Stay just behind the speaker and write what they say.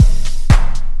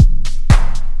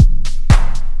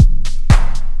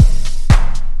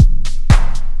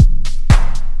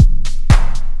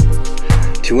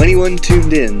anyone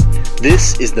tuned in,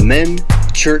 this is the Men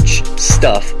Church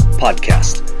Stuff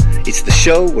podcast. It's the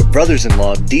show where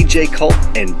brothers-in-law DJ Colt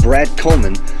and Brad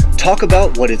Coleman talk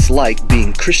about what it's like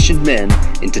being Christian men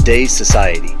in today's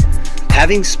society.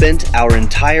 Having spent our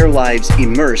entire lives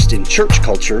immersed in church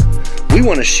culture, we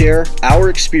want to share our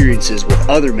experiences with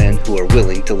other men who are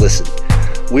willing to listen.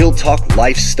 We'll talk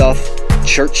life stuff,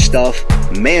 church stuff,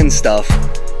 man stuff,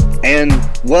 and,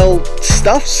 well,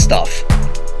 stuff.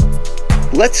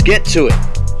 Let's get to it.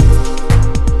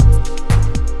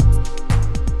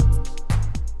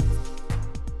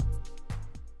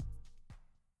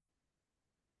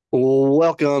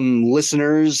 Welcome,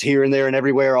 listeners here and there and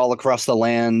everywhere all across the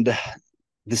land.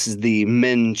 This is the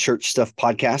Men Church Stuff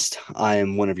podcast. I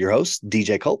am one of your hosts,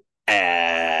 DJ Colt.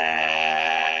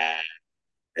 As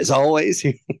always,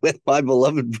 here with my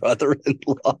beloved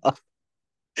brother-in-law,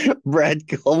 Brad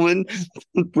Coleman.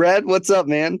 Brad, what's up,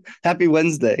 man? Happy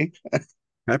Wednesday.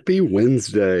 Happy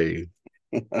Wednesday.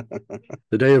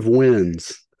 The day of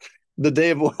wins. A day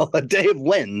of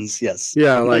wins, yes.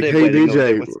 Yeah, like, hey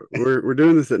DJ, we're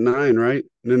doing this at 9, right?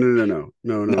 No.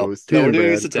 It's 10. We're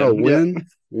doing this at 10. Oh,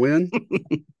 win.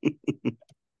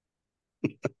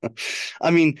 I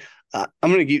mean, I'm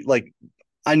gonna give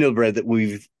I know, Brad, that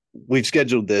we've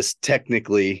scheduled this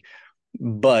technically,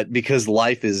 but because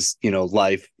life is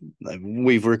life,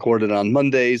 we've recorded on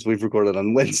Mondays, we've recorded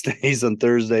on Wednesdays, on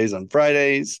Thursdays, on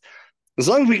Fridays. As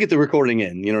long as we get the recording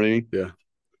in, you know what I mean? Yeah.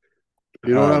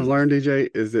 You know what I've learned, DJ,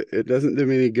 is that it doesn't do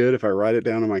me any good if I write it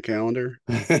down on my calendar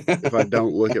if I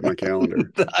don't look at my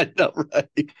calendar. I know,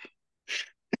 right?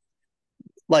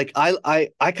 Like I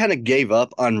kind of gave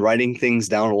up on writing things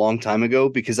down a long time ago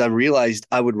because I realized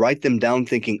I would write them down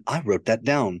thinking I wrote that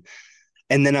down,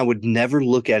 and then I would never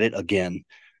look at it again.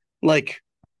 Like,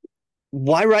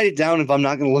 why write it down if I'm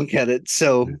not going to look at it?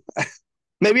 So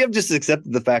maybe I've just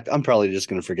accepted the fact I'm probably just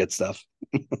going to forget stuff.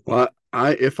 Well,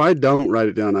 if I don't write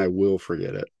it down, I will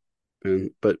forget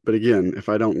it. But again, if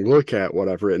I don't look at what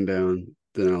I've written down,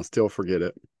 then I'll still forget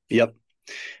it. Yep.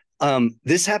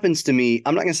 This happens to me.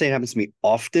 I'm not going to say it happens to me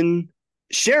often.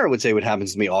 Shara would say it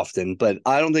happens to me often, but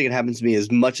I don't think it happens to me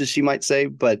as much as she might say.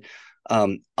 But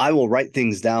I will write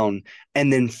things down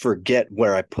and then forget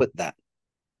where I put that.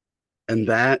 And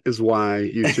that is why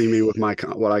you see me with my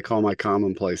what I call my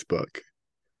commonplace book.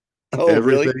 Oh,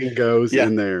 everything really? goes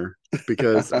in there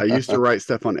because I used to write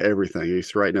stuff on everything. I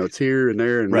used to write notes here and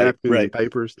there and napkins and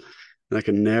papers, and I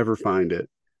could never find it.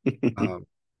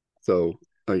 So,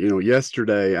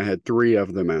 yesterday I had 3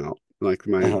 of them out, like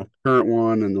my current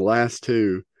one and the last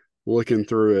 2, looking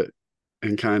through it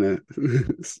and kind of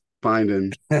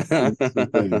finding some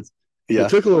things. Yeah. It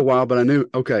took a little while, but I knew,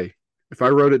 okay, if I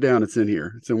wrote it down, it's in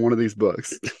here. It's in one of these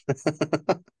books.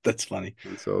 That's funny.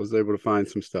 And so I was able to find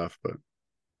some stuff, but.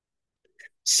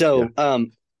 So,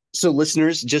 so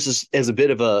listeners, just as a bit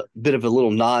of a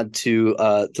little nod to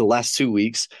the last 2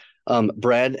 weeks,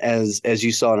 Brad, as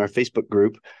you saw in our Facebook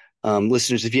group,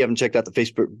 listeners, if you haven't checked out the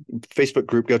Facebook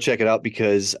group, go check it out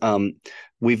because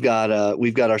we've got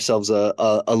ourselves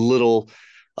a little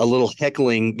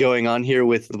heckling going on here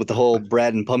with the whole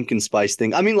Brad and pumpkin spice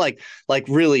thing. I mean, like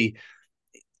really,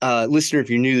 listener,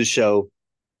 if you're new to the show.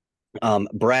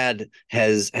 Brad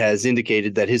has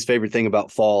indicated that his favorite thing about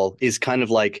fall is kind of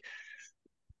like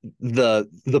the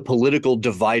political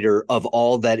divider of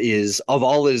all that is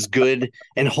good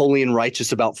and holy and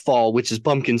righteous about fall, which is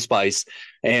pumpkin spice.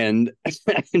 And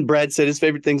Brad said his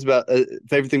favorite thing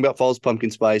about fall is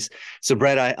pumpkin spice. So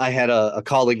Brad, I had a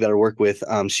colleague that I work with.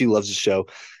 She loves the show.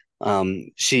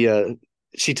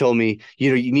 She told me,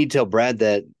 you need to tell Brad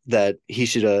that he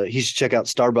should check out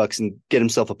Starbucks and get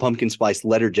himself a pumpkin spice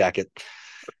letter jacket.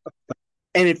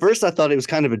 And at first I thought it was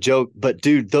kind of a joke, but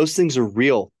dude, those things are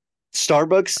real.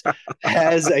 Starbucks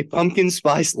has a pumpkin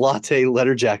spice latte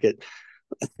letter jacket.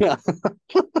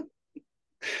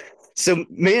 So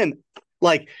man,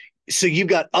 so you've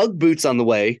got Ugg boots on the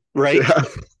way, right? Yeah.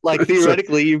 Like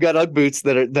theoretically, you've got Ugg boots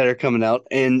that are coming out,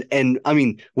 and I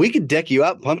mean, we could deck you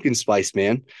out pumpkin spice,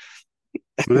 man.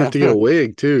 I'm gonna have to get a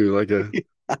wig too, like a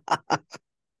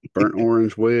burnt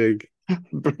orange wig.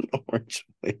 Burnt orange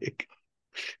wig.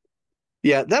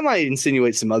 Yeah, that might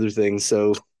insinuate some other things.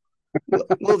 So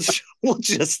we're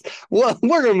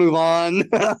gonna move on.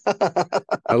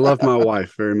 I love my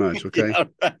wife very much. Okay, yeah,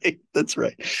 right. That's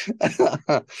right.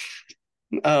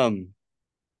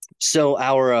 So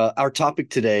our topic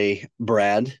today,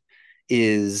 Brad,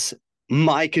 is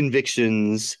my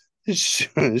convictions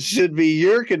should be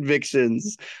your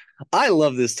convictions. I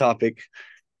love this topic.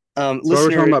 That's why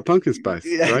we're talking about pumpkin spice,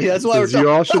 right? Yeah, that's why we're talking. You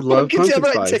all should love pumpkin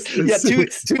right. spice. Yeah,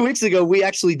 2 weeks ago we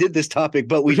actually did this topic,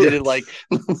 but we did it like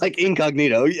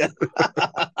incognito. Yeah.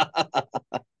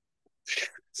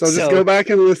 So just go back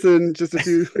and listen just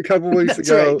a couple weeks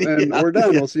ago, right. And we're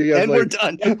done. We'll see you guys later. And we're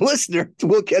done. Listener,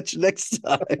 we'll catch you next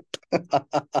time.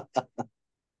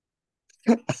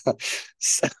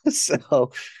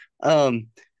 So,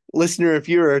 listener, if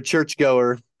you're a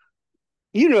churchgoer,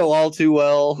 you know all too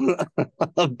well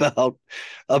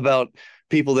about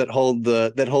people that hold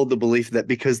the belief that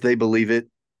because they believe it,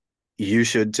 you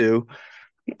should too.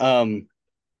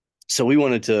 So we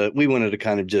wanted to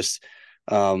kind of just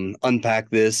unpack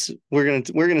this. We're gonna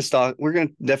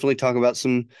definitely talk about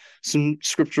some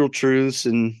scriptural truths,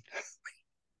 and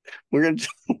we're gonna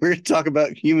talk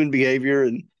about human behavior.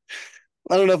 And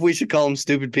I don't know if we should call them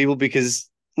stupid people, because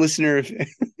listener,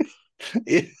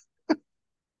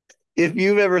 if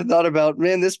you've ever thought about,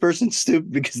 man, this person's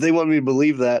stupid because they want me to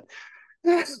believe that,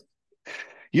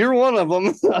 you're one of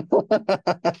them.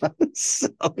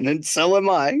 So am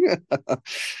I.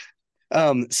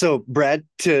 So Brad,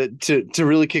 to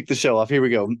really kick the show off, here we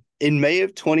go. In May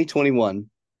of 2021,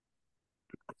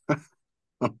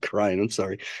 I'm crying, I'm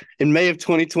sorry. In May of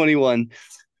 2021,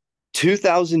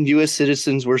 2,000 U.S.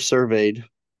 citizens were surveyed.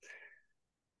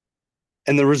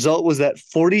 And the result was that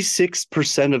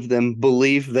 46% of them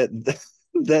believe that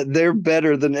they're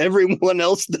better than everyone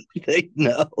else that they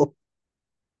know.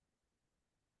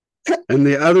 And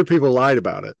the other people lied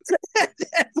about it.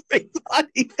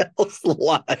 Everybody else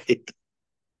lied.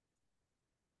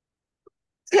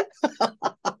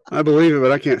 I believe it,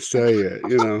 but I can't say it,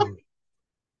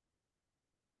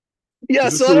 Yeah,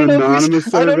 so I don't know.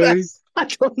 I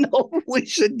don't know if we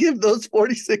should give those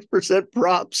 46%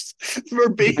 props for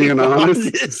being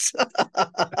honest.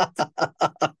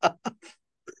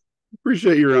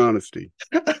 Appreciate your honesty.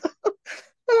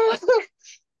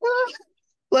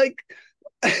 Like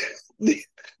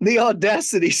the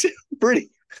audacity is pretty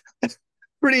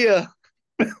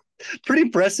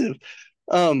impressive.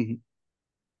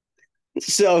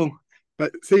 So,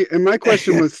 but see, and my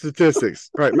question was statistics,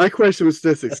 right? My question was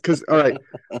statistics, because all right,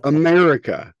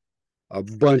 America, a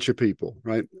bunch of people,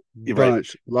 right? Bunch,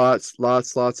 right. Lots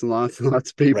and lots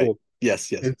of people. Right.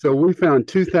 Yes. And so we found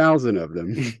 2,000 of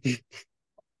them,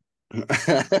 which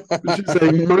is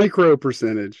a micro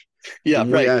percentage. Yeah,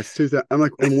 right. Asked 2,000. I'm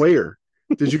like, and where?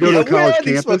 Did you go to a college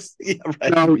campus? Yeah,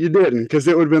 right. No, you didn't, because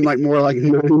it would have been like more like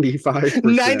 95%.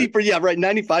 90%, yeah, right.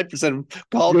 95% of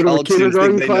college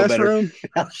kindergarten classroom.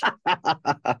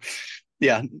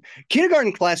 Yeah,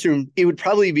 kindergarten classroom, it would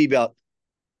probably be about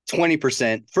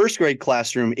 20%. First grade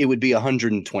classroom, it would be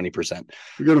 120%.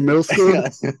 You go to middle school,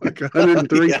 like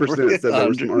 103% said they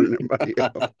were smarter than anybody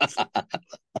else.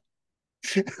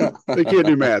 They can't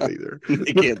do math either.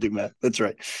 They can't do math. That's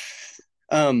right.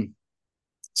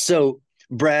 So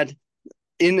Brad,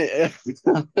 in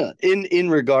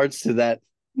regards to that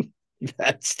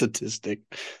statistic,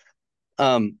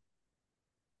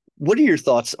 what are your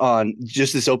thoughts on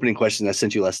just this opening question I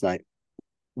sent you last night?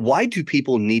 Why do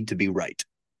people need to be right?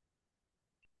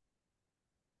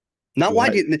 Not why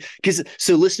do you, because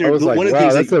so listener, one of the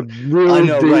things that's a really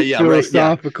deep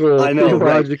philosophical,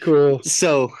 theological. Right.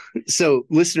 So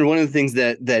listener, one of the things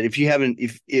that if you haven't,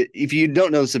 if you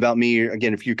don't know this about me, or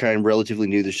again, if you're kind of relatively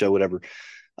new to the show, whatever,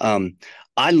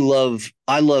 I love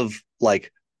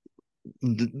like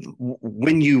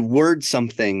when you word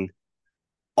something,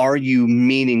 are you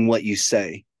meaning what you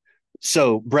say?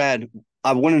 So Brad,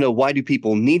 I want to know, why do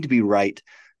people need to be right?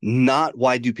 Not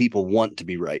why do people want to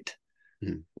be right?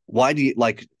 Hmm. Why do you,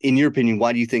 like, in your opinion,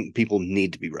 why do you think people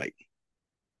need to be right?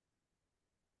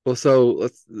 Well, so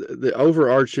the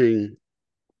overarching,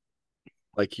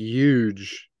 like,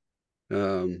 huge,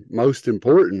 most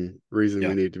important reason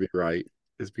we need to be right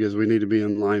is because we need to be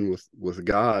in line with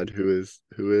God, who is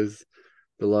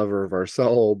the lover of our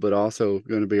soul, but also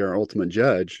going to be our ultimate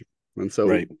judge. And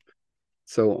so,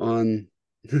 so on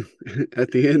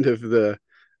at the end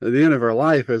of our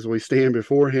life, as we stand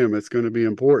before Him, it's going to be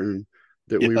important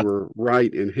that we were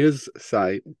right in His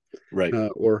sight, right?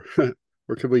 Or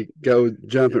could we go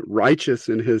jump at righteous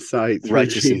in His sight?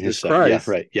 Righteous in His sight, yeah,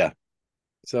 right, yeah.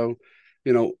 So,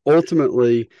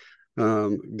 ultimately,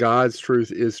 God's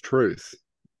truth is truth,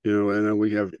 and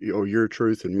we have your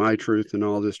truth and my truth and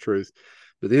all this truth.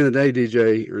 But at the end of the day,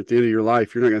 DJ, or at the end of your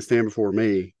life, you're not going to stand before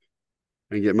me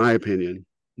and get my opinion.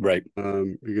 Right.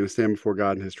 You're going to stand before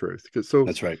God and His truth. So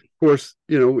that's right. Of course,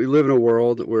 we live in a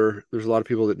world where there's a lot of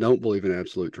people that don't believe in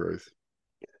absolute truth.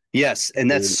 Yes,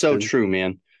 and that's so true,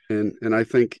 man. And I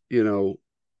think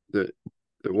that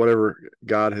whatever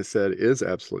God has said is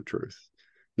absolute truth.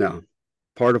 Now,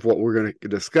 part of what we're going to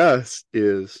discuss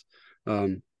is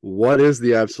what is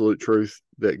the absolute truth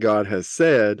that God has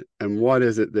said, and what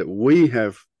is it that we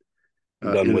have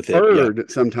done with it.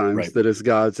 inferred sometimes that is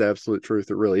God's absolute truth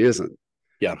that really isn't.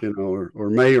 Yeah. Or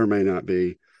may or may not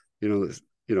be.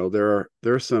 There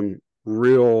are some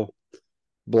real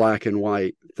black and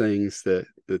white things that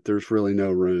there's really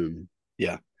no room.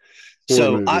 Yeah.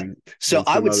 So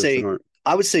I would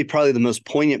say probably the most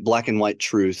poignant black and white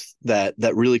truth that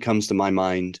really comes to my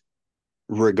mind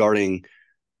regarding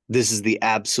this is the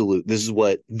absolute,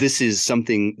 this is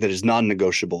something that is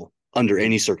non-negotiable under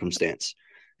any circumstance,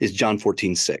 is John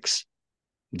 14:6.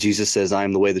 Jesus says, I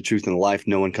am the way, the truth, and the life.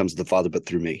 No one comes to the Father but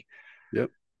through me. Yep.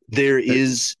 There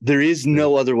is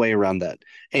no other way around that.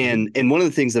 And one of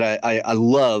the things that I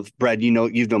love, Brad,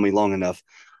 you've known me long enough.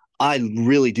 I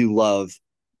really do love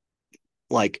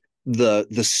like the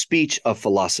speech of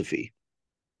philosophy.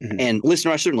 And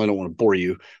listener, I certainly don't want to bore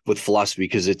you with philosophy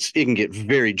because it can get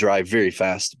very dry very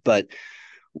fast. But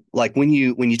like when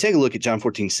you take a look at John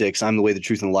 14:6, I'm the way, the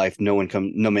truth, and the life. No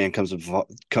man comes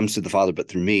to the Father but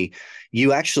through me.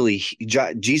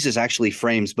 Jesus actually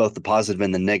frames both the positive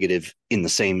and the negative in the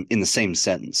same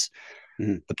sentence.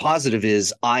 The positive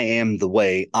is I am the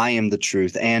way, I am the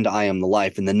truth, and I am the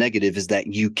life. And the negative is that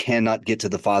you cannot get to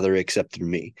the Father except through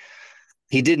me.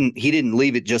 He didn't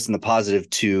leave it just in the positive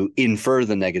to infer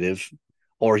the negative,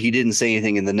 or he didn't say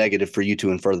anything in the negative for you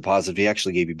to infer the positive. He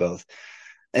actually gave you both.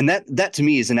 And that to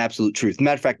me is an absolute truth.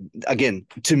 Matter of fact, again,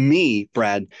 to me,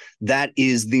 Brad, that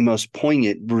is the most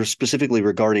poignant, specifically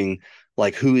regarding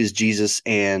like who is Jesus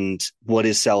and what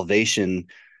is salvation.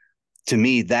 To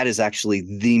me, that is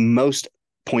actually the most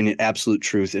poignant absolute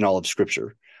truth in all of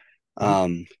Scripture.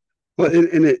 Well,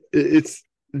 and it's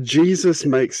Jesus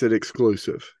makes it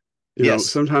exclusive.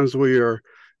 Sometimes we are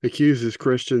accused as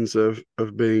Christians of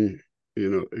being,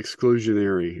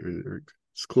 exclusionary or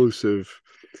exclusive.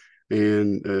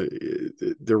 And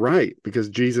they're right, because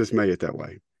Jesus made it that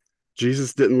way.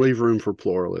 Jesus didn't leave room for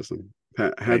pluralism.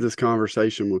 Had this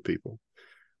conversation with people.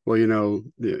 Well,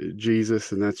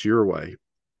 Jesus, and that's your way.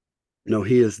 No,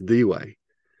 he is the way.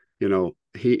 He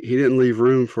didn't leave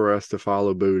room for us to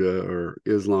follow Buddha or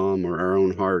Islam or our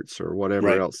own hearts or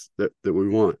whatever else that we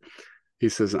want. He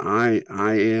says, I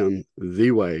am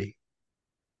the way,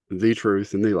 the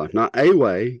truth, and the life. Not a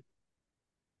way,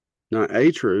 not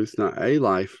a truth, not a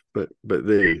life, but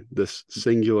this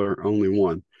singular only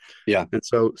one. Yeah. And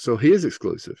so he is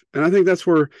exclusive. And I think that's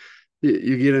where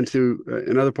you get into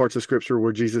in other parts of Scripture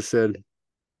where Jesus said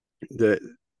that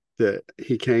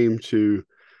he came to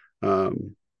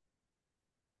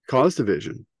cause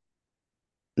division,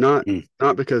 not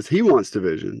because he wants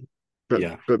division,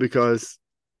 but because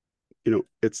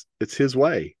it's his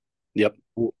way. Yep.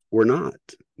 We're not.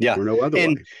 Yeah. We're no other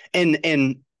way.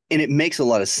 And it makes a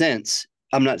lot of sense.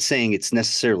 I'm not saying it's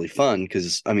necessarily fun,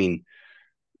 because I mean,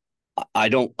 I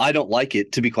don't like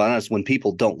it, to be quite honest, when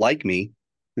people don't like me.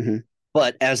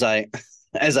 But as I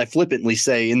flippantly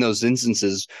say in those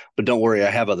instances, but don't worry, I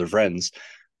have other friends.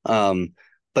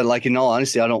 But like, in all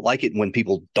honesty, I don't like it when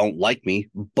people don't like me,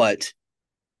 but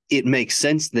it makes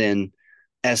sense then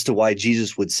as to why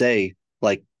Jesus would say,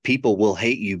 like, people will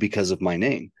hate you because of my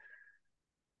name.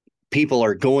 People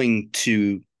are going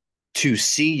to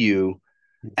see you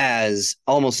as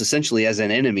almost essentially as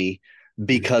an enemy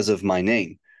because of my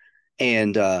name.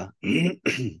 And and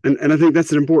I think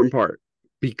that's an important part,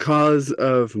 because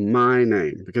of my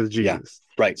name, because of Jesus.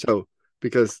 Yeah, right. So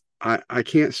because I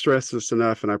can't stress this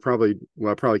enough, and I probably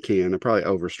can. I probably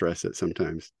overstress it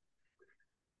sometimes.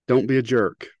 Don't be a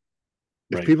jerk.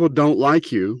 If people don't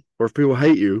like you, or if people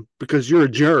hate you because you're a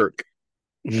jerk,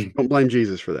 don't blame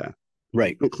Jesus for that.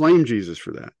 Right. Don't claim Jesus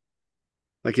for that.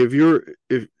 Like if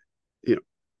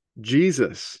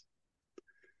Jesus,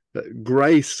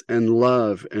 grace and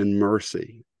love and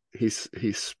mercy. He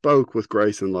spoke with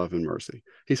grace and love and mercy.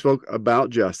 He spoke about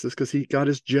justice because God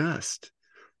is just.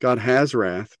 God has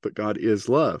wrath, but God is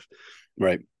love.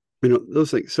 Right.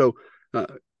 Those things. So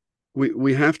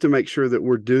we have to make sure that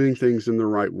we're doing things in the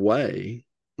right way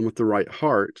and with the right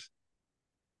heart.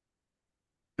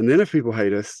 And then if people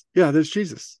hate us, there's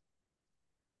Jesus.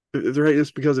 If they're hating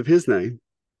us because of his name.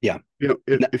 Yeah.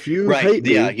 If you hate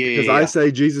me because I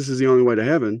say Jesus is the only way to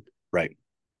heaven. Right.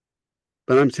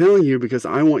 But I'm telling you because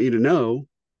I want you to know,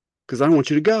 because I want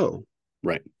you to go.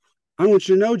 Right. I want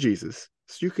you to know Jesus,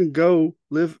 so you can go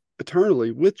live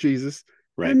eternally with Jesus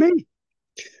and me.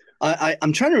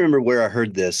 I'm trying to remember where I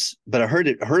heard this, but I heard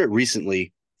it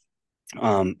recently.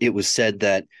 It was said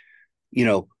that,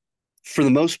 for the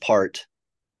most part,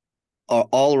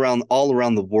 all around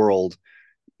the world,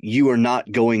 you are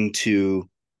not going to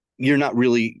you're not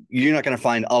going to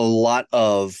find a lot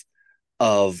of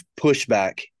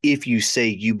pushback if you say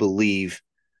you believe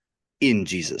in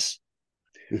Jesus.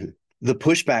 Mm-hmm. The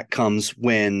pushback comes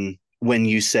when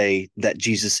you say that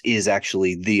Jesus is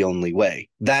actually the only way.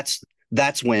 That's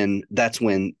when that's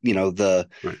when the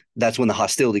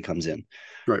hostility comes in.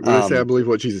 Right. When I say I believe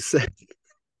what Jesus said.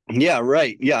 Yeah,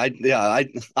 right. Yeah,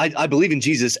 I believe in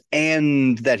Jesus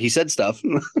and that he said stuff.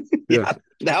 Yeah.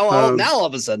 Now all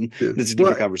of a sudden, this is a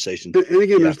different conversation. And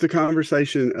again, there's the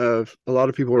conversation of a lot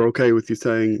of people are okay with you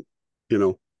saying,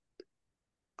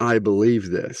 I believe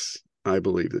this. I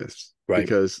believe this. Right.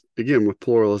 Because again, with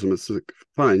pluralism, it's like,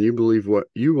 fine. You believe what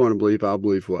you want to believe. I'll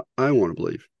believe what I want to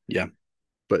believe. Yeah.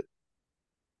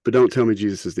 But don't tell me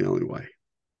Jesus is the only way.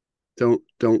 Don't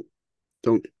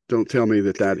tell me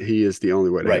that he is the only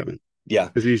way to heaven. Yeah.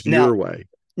 Because he's your way.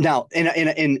 Now,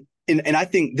 and I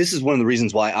think this is one of the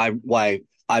reasons why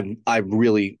I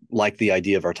really like the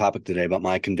idea of our topic today about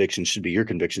my convictions should be your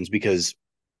convictions, because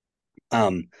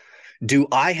do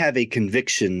I have a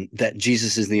conviction that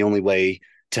Jesus is the only way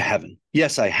to heaven?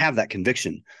 Yes, I have that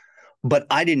conviction, but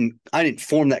I didn't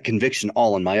form that conviction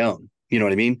all on my own. You know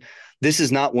what I mean? This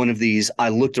is not one of these, I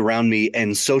looked around me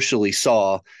and socially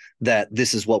saw that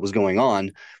this is what was going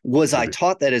on. Was I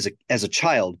taught that as a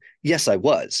child? Yes, I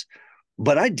was.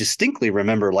 But I distinctly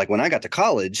remember, like, when I got to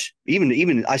college,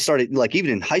 even I started, like, even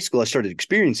in high school, I started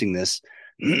experiencing this,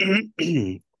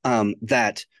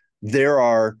 that there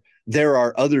are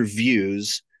other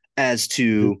views as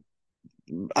to,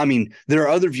 there are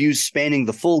other views spanning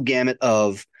the full gamut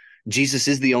of Jesus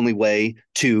is the only way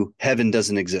to heaven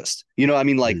doesn't exist.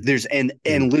 There's and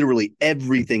literally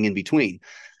everything in between.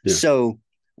 Yeah. So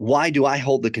why do I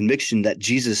hold the conviction that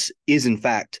Jesus is in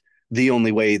fact the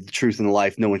only way, the truth, and the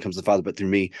life? No one comes to the Father but through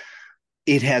me.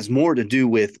 It has more to do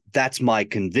with, that's my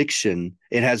conviction.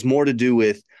 It has more to do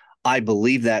with, I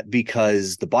believe that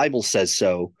because the Bible says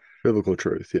so. Biblical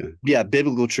truth. Yeah. Yeah.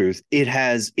 Biblical truth.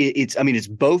 It's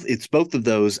both of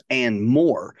those and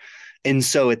more. And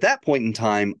so at that point in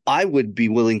time, I would be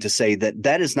willing to say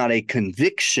that is not a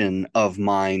conviction of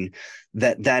mine,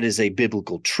 that is a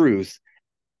biblical truth.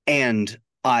 And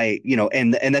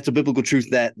and that's a biblical truth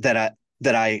that I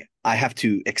have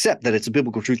to accept, that it's a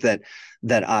biblical truth that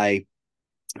I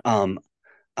I'm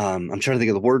trying to think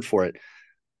of the word for it,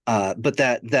 but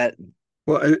that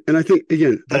well, and I think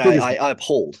again that I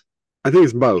uphold. I think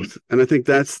it's both, and I think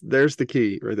there's the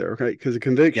key right there. Okay, because a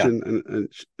conviction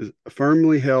is a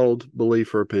firmly held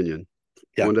belief or opinion.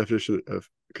 Yeah. One definition of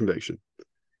conviction.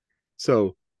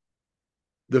 So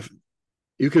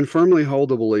you can firmly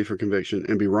hold a belief or conviction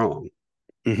and be wrong.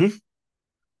 Mm-hmm.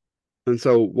 And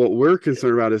so what we're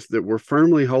concerned about is that we're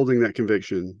firmly holding that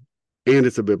conviction and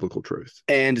it's a biblical truth.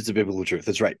 And it's a biblical truth.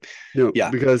 That's right.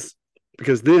 Yeah. Because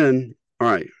then,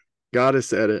 all right, God has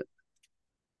said it.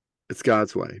 It's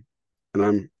God's way.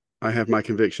 And I have my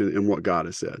conviction in what God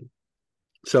has said.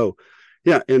 So,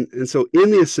 yeah. And so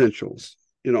in the essentials,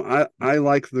 I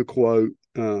like the quote,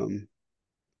 in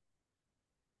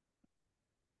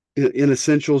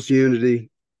essentials, unity,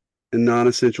 and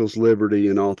non-essentials, liberty,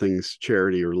 and all things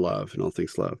charity or love, and all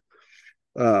things love.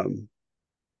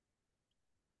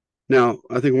 Now,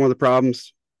 I think one of the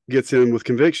problems gets in with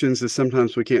convictions is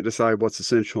sometimes we can't decide what's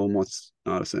essential and what's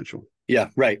not essential. Yeah,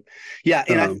 right. Yeah,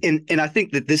 and I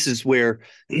think that this is where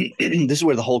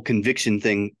the whole conviction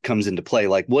thing comes into play.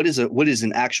 Like, what is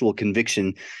an actual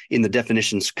conviction in the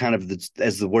definitions, kind of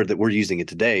as the word that we're using it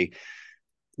today?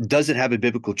 Does it have a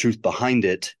biblical truth behind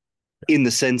it? In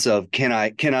the sense of, can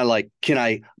I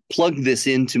plug this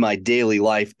into my daily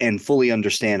life and fully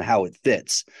understand how it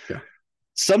fits? Yeah.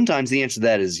 Sometimes the answer to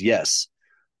that is yes,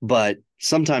 but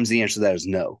sometimes the answer to that is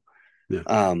no.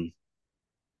 Yeah.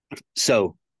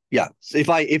 So yeah, if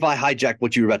I hijacked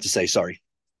what you were about to say, sorry.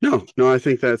 No, I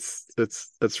think that's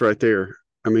right there.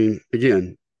 I mean,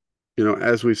 again,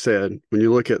 as we've said, when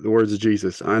you look at the words of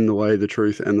Jesus, I'm the way, the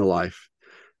truth, and the life.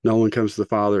 No one comes to the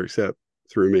Father except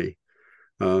through me.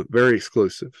 Very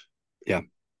exclusive. Yeah.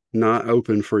 Not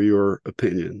open for your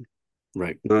opinion.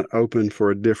 Right. Not open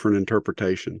for a different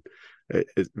interpretation.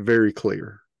 It's very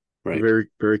clear. Right. Very,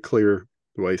 very clear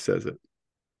the way he says it.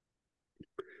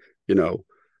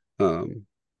 But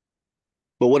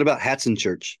what about Hatson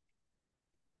Church?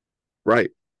 Right.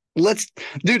 Let's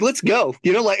go.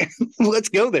 Let's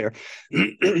go there.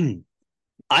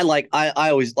 I like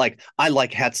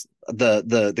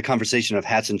the conversation of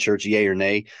Hatson Church, yay or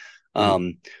nay,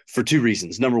 for two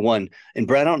reasons. Number one, and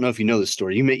Brad, I don't know if you know this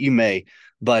story. You may,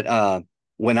 but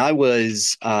when I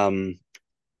was, I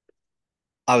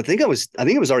think I was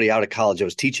already out of college. I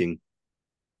was teaching,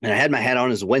 and I had my hat on.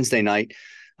 It was a Wednesday night.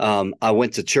 I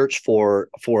went to church for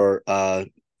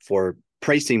for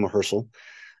praise team rehearsal,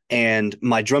 and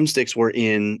my drumsticks were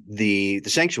in the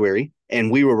sanctuary,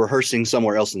 and we were rehearsing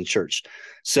somewhere else in the church.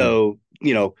 So,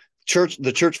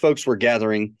 the church folks were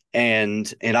gathering,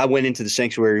 and I went into the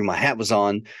sanctuary. My hat was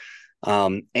on,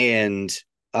 and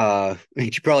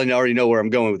you probably already know where I'm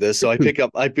going with this. So I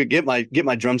get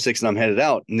my drumsticks, and I'm headed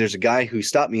out. And there's a guy who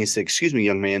stopped me and said, "Excuse me,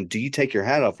 young man, do you take your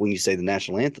hat off when you say the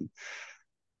national anthem?"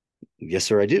 "Yes,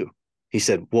 sir, I do." He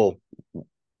said, "Well,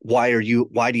 why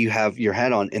do you have your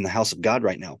hat on in the house of God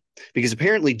right now?" Because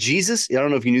apparently Jesus, I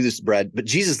don't know if you knew this, Brad, but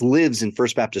Jesus lives in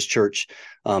First Baptist Church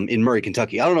in Murray,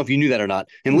 Kentucky. I don't know if you knew that or not.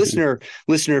 And listener,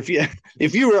 if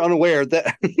you were unaware,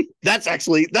 that that's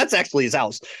actually his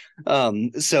house. I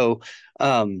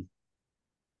didn't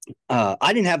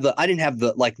have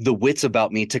the wits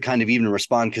about me to kind of even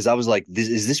respond, because I was like,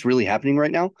 is this really happening right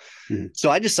now? Mm-hmm.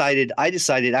 So I decided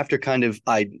after kind of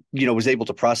I was able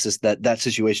to process that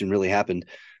situation really happened.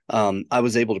 I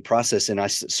was able to process, and I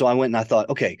went and I thought,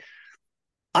 okay,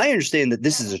 I understand that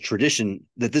this is a tradition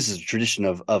of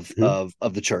mm-hmm.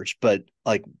 of the church, but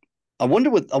like, I wonder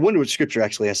what Scripture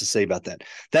actually has to say about that.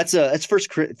 That's First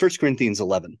Corinthians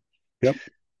 11. Yep.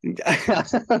 I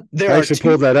actually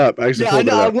pulled that up.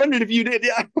 I wondered if you did.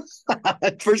 Yeah.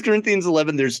 1 Corinthians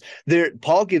 11.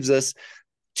 Paul gives us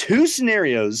two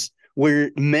scenarios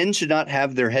where men should not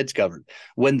have their heads covered: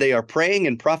 when they are praying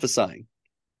and prophesying.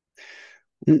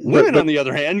 Women, on the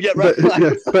other hand, get right.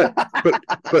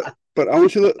 But I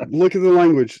want you to look at the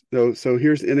language though. So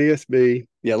here's NASB.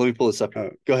 Yeah, let me pull this up.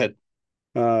 Go ahead.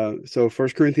 So 1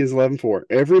 Corinthians 11:4.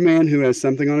 Every man who has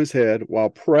something on his head while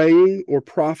praying or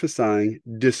prophesying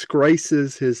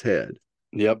disgraces his head.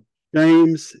 Yep.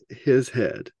 Shames his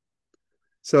head.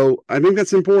 So I think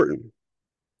that's important.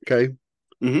 Okay.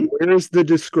 Mm-hmm. Where is the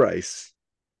disgrace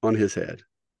on his head?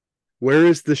 Where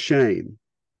is the shame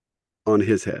on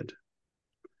his head?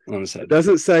 On his head.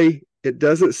 It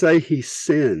doesn't say he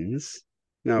sins.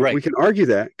 Now, right. We can argue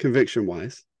that conviction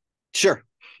wise. Sure.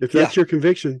 If that's your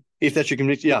conviction. If that's your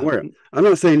conviction, yeah. I'm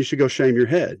not saying you should go shame your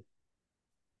head.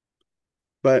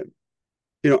 But,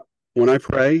 when I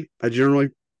pray, I generally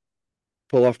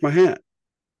pull off my hat.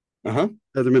 Uh-huh.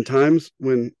 Have there been times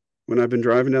when I've been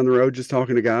driving down the road just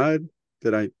talking to God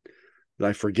that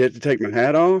I forget to take my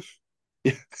hat off?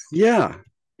 Yeah.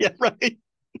 Yeah, right.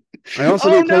 I also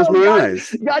don't close my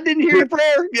eyes. God didn't hear your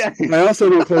prayer. Yeah. I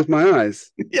also don't close my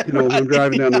eyes. When I'm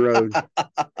driving down the road.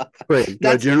 Wait, do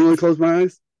I generally close my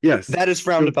eyes? Yes. That is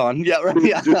frowned upon. Yeah, right.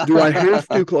 Yeah. Do I have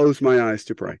to close my eyes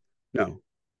to pray? No.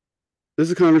 This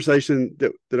is a conversation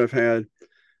that I've had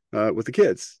with the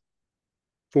kids.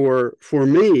 For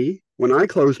me, when I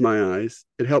close my eyes,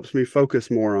 it helps me focus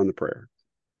more on the prayer,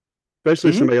 especially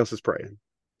if somebody else is praying.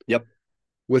 Yep.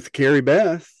 With Carrie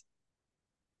Beth,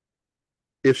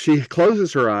 if she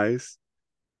closes her eyes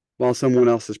while someone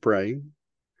else is praying,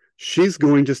 she's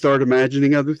going to start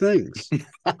imagining other things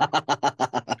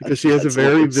because she has a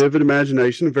very vivid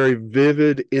imagination, a very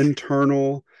vivid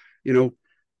internal,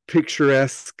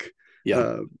 picturesque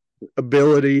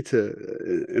ability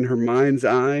to, in her mind's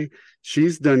eye,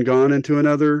 she's gone into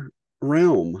another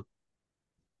realm.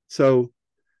 So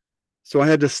I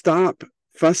had to stop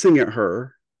fussing at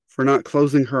her for not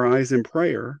closing her eyes in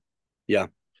prayer. Yeah.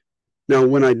 Now,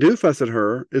 when I do fuss at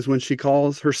her is when she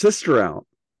calls her sister out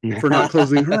for not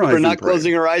closing her eyes. For not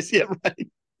closing her eyes. Yeah, right.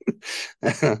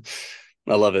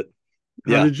 I love it.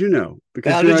 How did you know?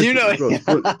 Because how did you know?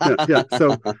 Yeah.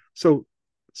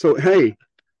 So hey,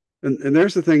 and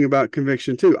there's the thing about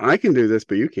conviction too. I can do this,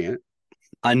 but you can't.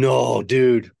 I know,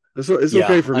 dude. It's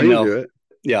okay for me to do it.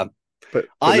 Yeah. But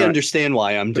I understand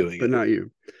why I'm doing it. But not you.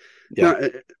 Yeah. Now,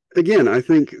 again, I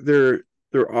think there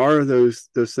are those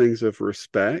things of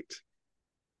respect.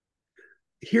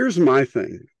 Here's my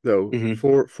thing, though,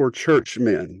 for church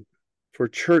men, for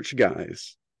church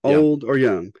guys, old or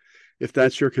young, if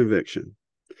that's your conviction.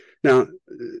 Now,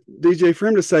 DJ, for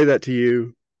him to say that to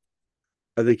you,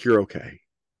 I think you're okay.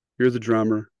 You're the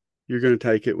drummer. You're going to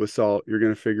take it with salt. You're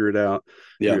going to figure it out.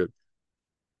 Yeah.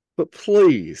 But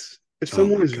please, if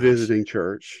someone is visiting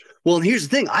church. Well, and here's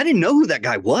the thing. I didn't know who that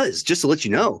guy was, just to let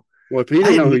you know. Well, if he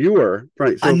didn't know who you were,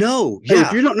 right? So, I know. Yeah. Hey,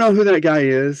 if you don't know who that guy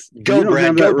is, go Brad.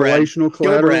 Have that relational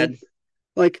collateral. Go Brad.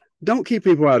 Like, don't keep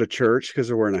people out of church because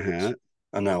they're wearing a hat.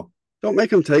 I know. Don't make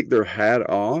them take their hat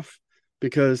off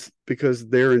because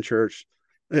they're in church.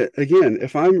 Again,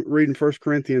 if I'm reading 1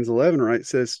 Corinthians 11, right, it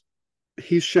says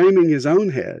he's shaming his own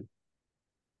head.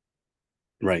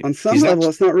 Right. On some level,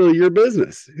 it's not really your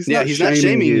business. He's not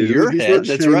shaming your head.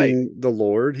 That's right. The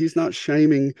Lord. He's not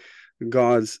shaming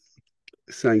God's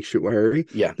sanctuary.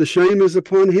 Yeah. The shame is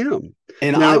upon him.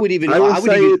 And now, I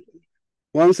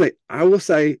will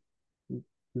say,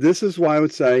 this is why I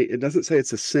would say it doesn't say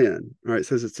it's a sin. All right. It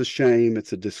says it's a shame.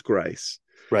 It's a disgrace.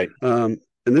 Right. And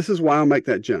this is why I'll make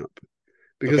that jump,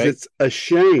 because it's a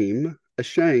shame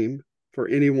for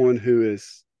anyone who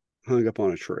is hung up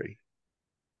on a tree.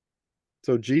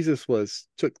 So Jesus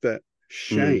took that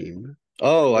shame.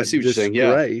 Oh, I see what you're saying.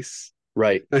 Yeah.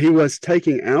 Right. Now, he was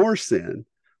taking our sin,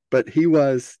 but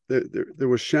there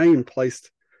was shame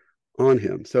placed on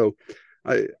him. So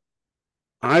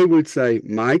I would say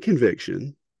my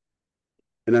conviction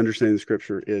and understanding the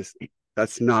scripture is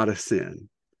that's not a sin.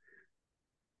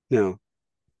 Now,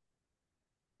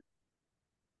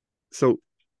 so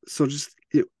just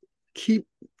keep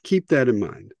that in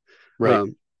mind. Right.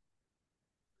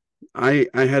 I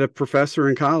had a professor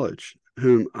in college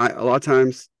whom a lot of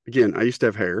times, again, I used to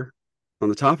have hair on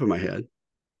the top of my head,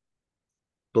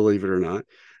 believe it or not.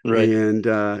 Right. And,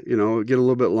 get a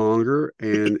little bit longer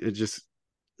and it just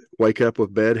wake up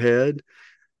with bedhead,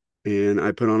 and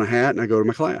I put on a hat and I go to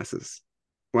my classes.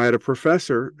 Well, I had a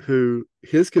professor who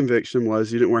his conviction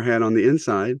was you didn't wear a hat on the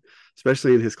inside,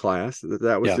 especially in his class,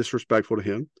 that was disrespectful to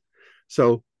him.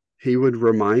 So he would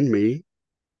remind me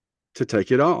to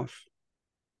take it off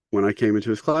when I came into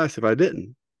his class if I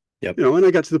didn't. Yep. And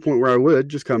I got to the point where I would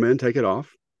just come in, take it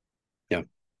off. Yeah.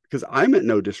 Because I meant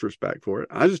no disrespect for it.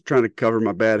 I was just trying to cover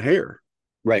my bad hair.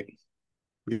 Right.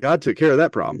 God took care of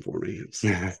that problem for me.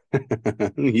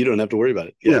 You don't have to worry about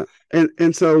it. Yeah.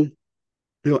 And so,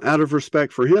 out of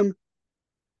respect for him,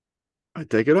 I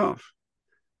take it off.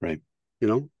 Right.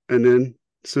 And then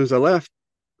as soon as I left,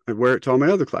 I'd wear it to all my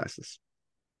other classes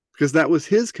because that was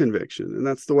his conviction and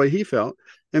that's the way he felt.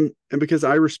 And because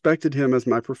I respected him as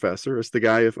my professor, as the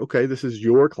guy of, okay, this is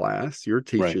your class, you're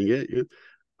teaching it.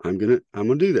 I'm going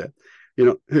to do that.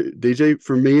 DJ,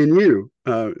 for me and you,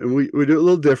 and we do it a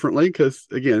little differently because,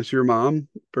 again, it's your mom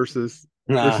versus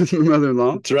my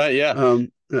mother-in-law. That's right, yeah.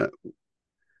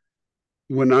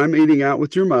 When I'm eating out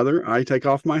with your mother, I take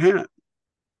off my hat.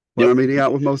 When I'm eating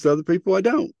out with most other people, I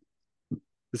don't.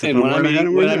 And when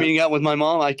I'm eating out with my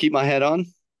mom, I keep my hat on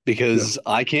because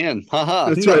I can.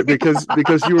 That's right,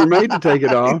 because you were made to take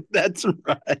it off. That's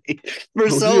right. For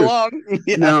so long.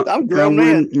 Yeah, now, I'm grown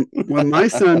man. When my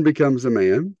son becomes a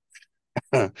man,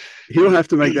 he'll have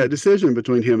to make that decision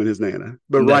between him and his nana.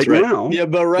 But now,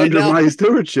 under my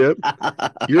stewardship,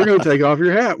 you're going to take off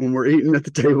your hat when we're eating at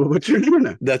the table with your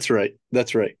nana. That's right.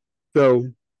 So,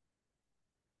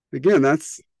 again,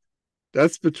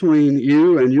 that's between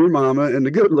you and your mama and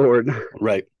the good Lord.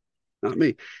 Right. Not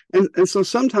me. And so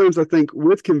sometimes I think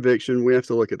with conviction, we have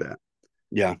to look at that.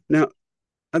 Yeah. Now,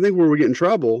 I think where we get in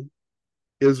trouble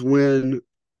is when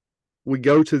we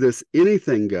go to this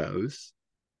anything goes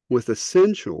with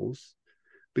essentials,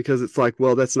 because it's like,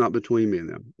 well, that's not between me and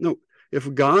them. No,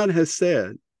 if God has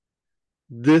said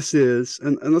this is,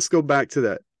 and let's go back to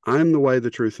that, I'm the way, the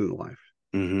truth, and the life.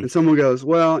 Mm-hmm. And someone goes,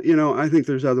 well, I think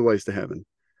there's other ways to heaven.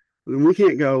 And we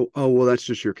can't go, oh, well, that's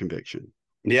just your conviction.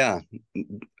 Yeah.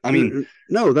 I mean,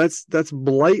 no, that's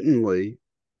blatantly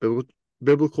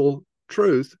biblical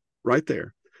truth right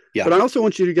there. Yeah. But I also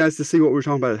want you guys to see what we're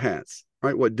talking about at hats,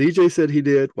 right? What DJ said he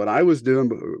did, what I was doing,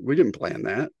 but we didn't plan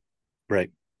that.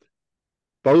 Right.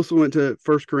 Both went to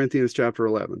 1 Corinthians chapter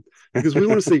 11 because we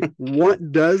want to see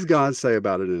what does God say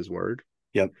about it in his word.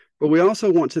 Yep. But we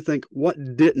also want to think, what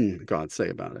didn't God say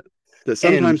about it? That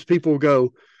sometimes people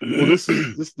go, well, this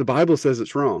the Bible says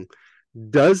it's wrong.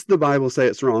 Does the Bible say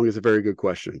it's wrong is a very good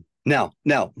question. Now,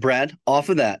 Brad, off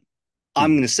of that,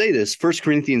 I'm going to say this. 1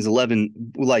 Corinthians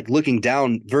 11, like looking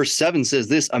down, verse 7 says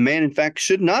this: a man, in fact,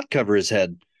 should not cover his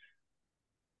head.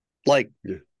 Like,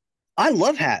 I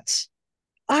love hats.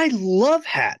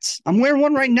 I'm wearing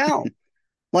one right now.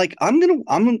 Like, I'm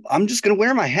just gonna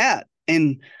wear my hat.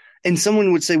 And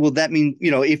someone would say, well, that means,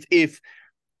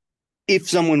 if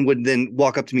someone would then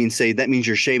walk up to me and say, that means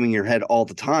you're shaving your head all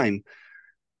the time.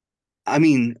 I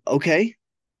mean, okay.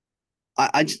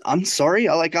 I'm sorry.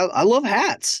 I love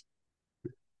hats.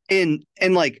 And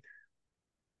like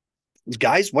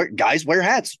guys wear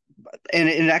hats. And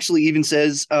it actually even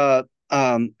says,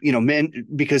 man,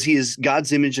 because he is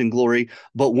God's image and glory,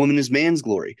 but woman is man's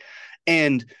glory.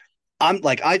 And I'm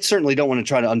like, I certainly don't want to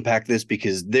try to unpack this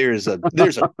because there's a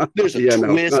twist.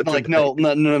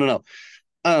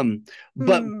 No.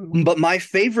 But my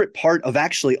favorite part of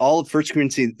actually all of 1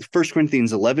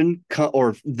 Corinthians 11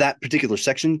 or that particular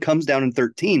section comes down in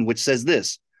 13, which says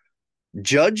this: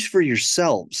 judge for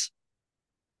yourselves.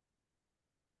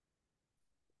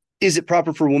 Is it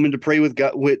proper for a woman to pray with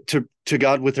God to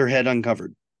God with her head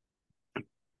uncovered?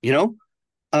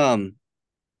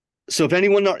 So if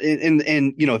anyone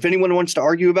if anyone wants to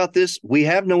argue about this, we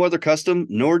have no other custom,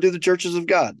 nor do the churches of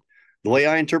God. The way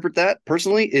I interpret that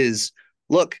personally is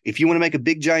look, if you want to make a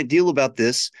big giant deal about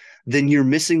this, then you're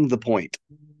missing the point.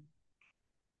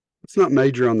 Let's not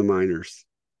major on the minors.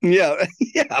 Yeah.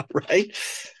 Yeah. Right.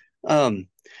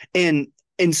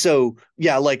 And so,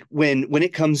 yeah, like when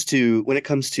it comes to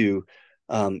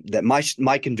that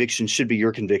my convictions should be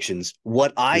your convictions.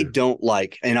 What I don't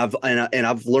like, and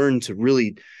I've learned to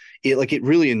really, it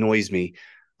really annoys me,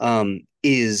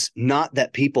 is not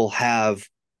that people have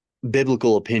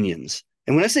biblical opinions.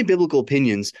 And when I say biblical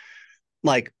opinions,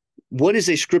 like, what is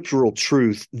a scriptural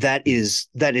truth that is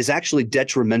actually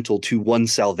detrimental to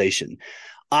one's salvation?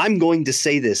 I'm going to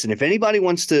say this, and if anybody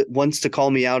wants to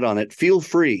call me out on it, feel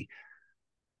free.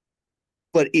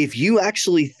 But if you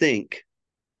actually think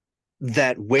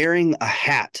that wearing a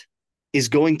hat is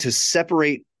going to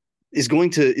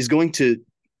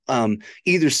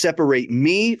either separate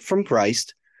me from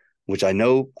Christ, which I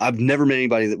know I've never met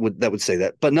anybody that would say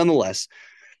that, but nonetheless,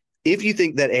 if you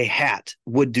think that a hat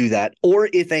would do that, or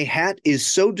if a hat is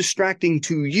so distracting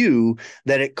to you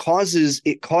that it causes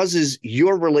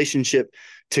your relationship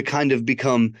to kind of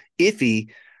become iffy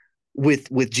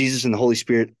with Jesus and the Holy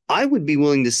Spirit, I would be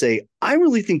willing to say, I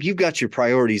really think you've got your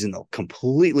priorities in the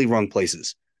completely wrong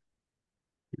places.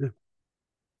 Yeah.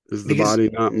 Is the body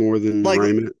not more than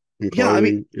raiment and clothing? Yeah, I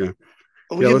mean, yeah.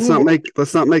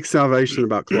 Let's not make salvation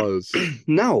about clothes.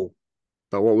 No.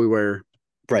 About what we wear.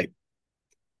 Right.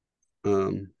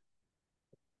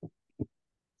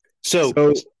 So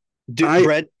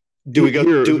Brett, do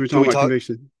we talk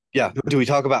conviction? Yeah. Do we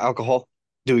talk about alcohol?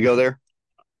 Do we go there?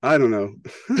 I don't know.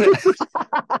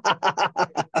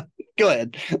 Go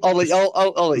ahead. I'll let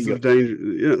you go. Danger.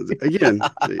 You know, again,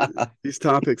 these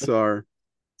topics are.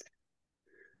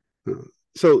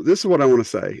 So this is what I want to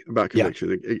say about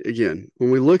conviction. Yeah. Again, when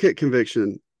we look at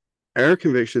conviction, our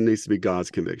conviction needs to be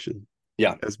God's conviction.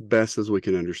 Yeah. As best as we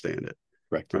can understand it.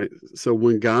 Right. So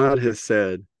when God has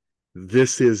said,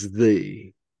 this is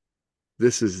the,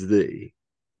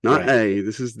 not a,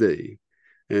 this is the,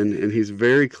 and he's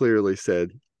very clearly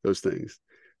said those things,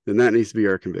 then that needs to be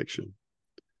our conviction.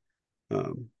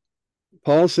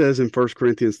 Paul says in 1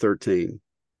 Corinthians 13,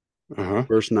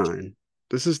 verse 9,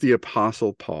 this is the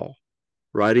Apostle Paul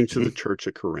writing to the church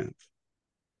at Corinth.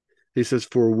 He says,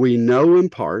 for we know in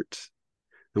part,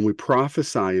 and we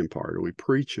prophesy in part, or we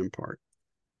preach in part.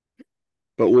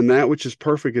 But when that which is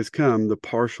perfect has come, the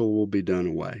partial will be done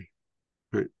away.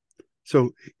 Right.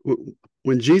 So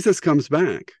when Jesus comes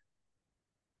back,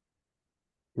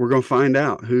 we're going to find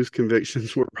out whose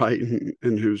convictions were right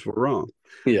and whose were wrong.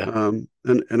 Yeah. And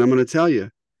I'm going to tell you,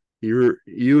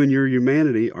 you and your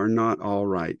humanity are not all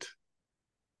right.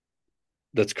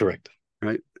 That's correct.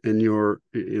 Right. And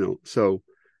so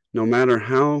no matter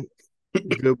how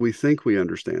good we think we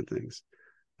understand things,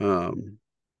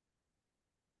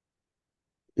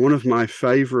 one of my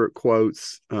favorite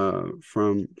quotes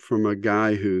from a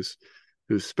guy who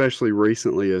especially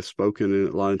recently has spoken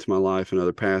a lot into my life,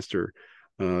 another pastor,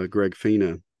 Greg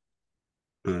Fina,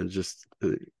 just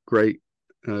a great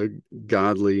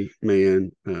godly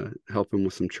man, helping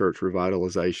with some church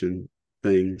revitalization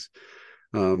things.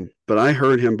 But I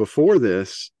heard him before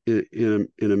this in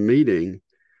a meeting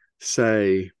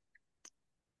say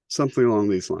something along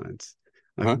these lines.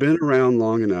 I've been around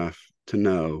long enough to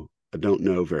know I don't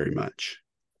know very much.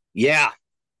 Yeah.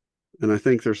 And I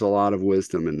think there's a lot of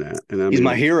wisdom in that. And he's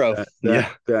my hero.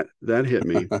 That hit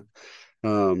me.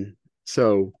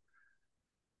 So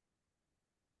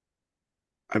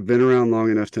I've been around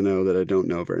long enough to know that I don't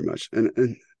know very much.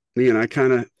 And I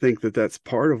kind of think that that's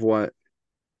part of what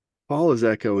Paul is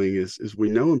echoing is we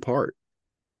know in part.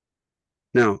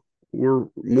 Now, we're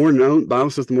more known. Bible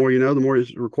says the more you know, the more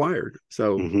is required.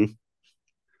 So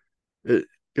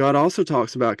God also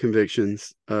talks about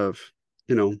convictions of,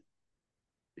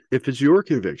 if it's your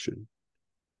conviction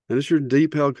and it's your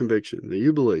deep held conviction that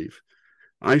you believe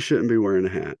I shouldn't be wearing a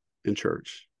hat in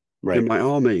church, right? And by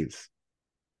all means,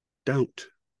 don't.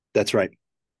 That's right.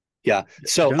 Yeah.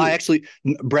 So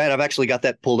Brad, I've actually got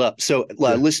that pulled up. So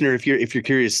listener, if you're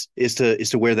curious as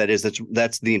to where that is,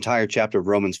 that's the entire chapter of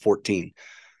Romans 14,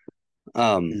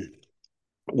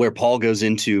 where Paul goes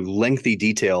into lengthy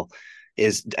detail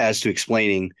as to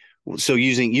explaining. So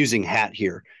using hat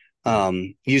here,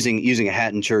 using a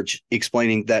hat in church,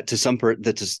 explaining that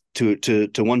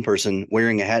to one person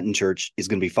wearing a hat in church is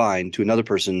going to be fine. To another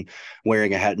person,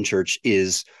 wearing a hat in church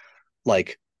is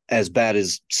like as bad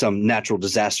as some natural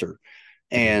disaster.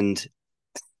 And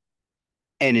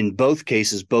in both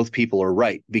cases, both people are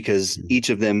right, because each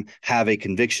of them have a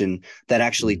conviction that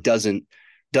actually doesn't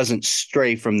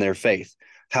stray from their faith.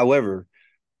 However,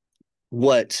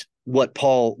 what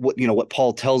Paul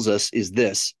tells us is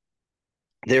this: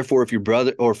 Therefore, if your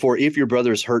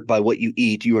brother is hurt by what you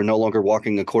eat, you are no longer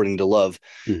walking according to love.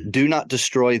 Mm-hmm. Do not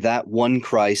destroy that one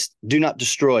Christ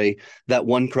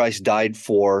died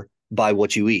for by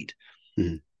what you eat.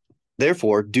 Mm-hmm.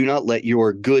 Therefore, do not let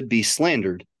your good be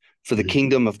slandered, for the Mm-hmm.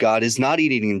 kingdom of God is not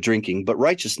eating and drinking, but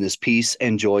righteousness, peace,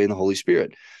 and joy in the Holy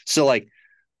Spirit. So, like,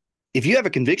 if you have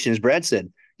a conviction, as Brad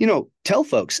said, tell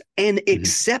folks and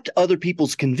accept other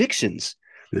people's convictions.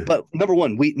 Yeah. But number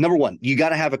one, you got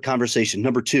to have a conversation.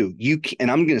 Number two, and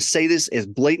I'm going to say this as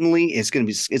blatantly, it's going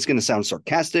to sound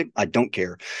sarcastic. I don't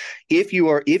care. If you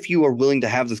are willing to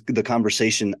have the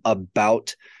conversation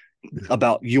about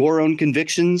your own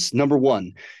convictions, number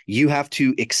one, you have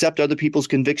to accept other people's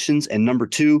convictions. And number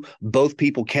two, both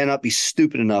people cannot be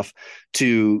stupid enough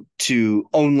to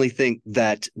only think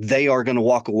that they are going to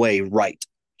walk away right.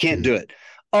 Can't do it.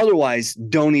 Otherwise,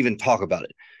 don't even talk about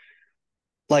it.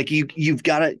 Like you've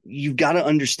got to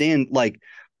understand, like,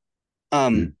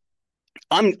 Brad,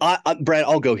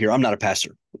 I'll go here. I'm not a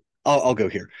pastor. I'll go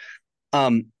here.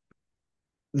 I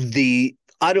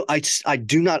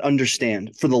do not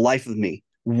understand for the life of me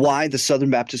why the Southern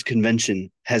Baptist Convention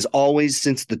has always,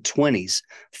 since the 1920s,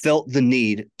 felt the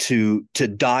need to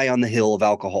die on the hill of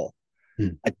alcohol.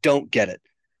 I don't get it.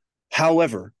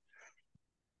 However,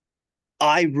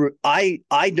 I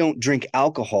don't drink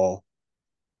alcohol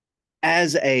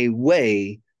as a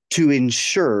way to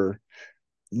ensure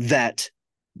that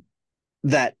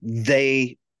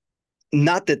they,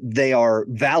 not that they are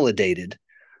validated,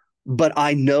 but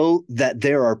I know that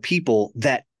there are people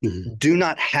that do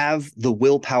not have the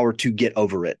willpower to get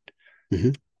over it.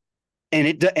 Mm-hmm.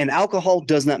 And alcohol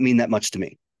does not mean that much to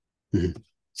me. Mm-hmm.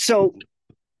 So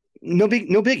no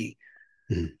biggie.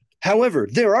 Mm-hmm. However,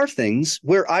 there are things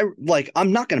where I'm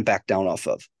not going to back down off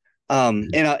of.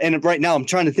 And right now I'm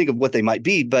trying to think of what they might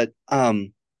be, but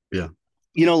the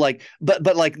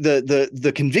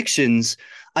convictions,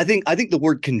 I think the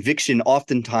word conviction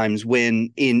oftentimes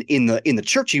when in the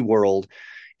churchy world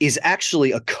is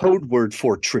actually a code word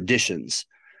for traditions.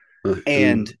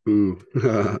 And and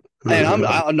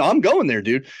I'm going there,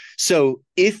 dude. So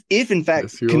if in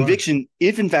fact conviction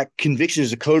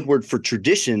is a code word for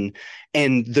tradition,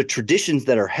 and the traditions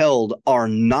that are held are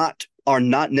not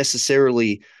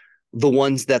necessarily the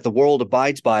ones that the world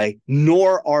abides by,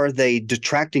 nor are they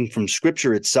detracting from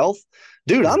Scripture itself,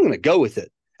 dude, I'm going to go with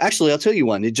it. Actually, I'll tell you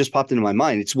one. It just popped into my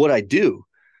mind. It's what I do.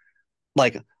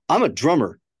 Like, I'm a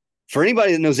drummer. For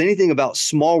anybody that knows anything about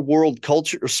small world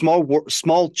culture or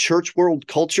small church world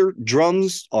culture,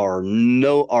 drums are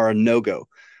a no-go.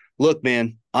 Look,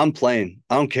 man, I'm playing.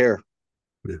 I don't care.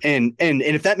 Yeah. And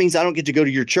if that means I don't get to go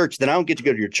to your church, then I don't get to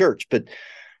go to your church. But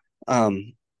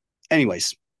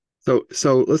anyways.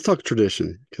 So let's talk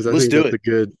tradition, because I think that's a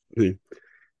good thing.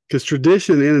 Because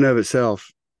tradition in and of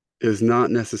itself is not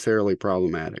necessarily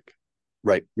problematic.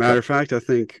 Right. Matter of fact, I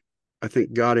think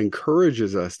God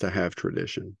encourages us to have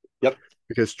tradition. Yep.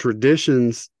 Because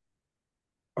traditions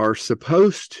are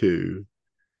supposed to,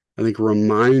 I think,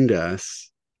 remind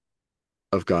us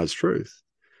of God's truth.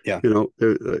 Yeah.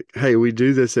 Hey, we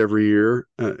do this every year.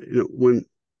 When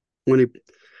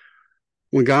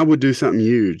God would do something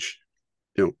huge,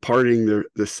 parting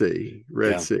the sea,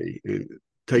 Red Sea, and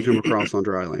taking them across on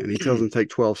dry land. He tells them to take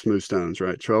 12 smooth stones,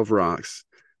 right? 12 rocks,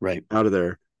 right, out of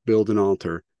there, build an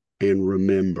altar, and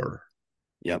remember.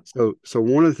 Yep. So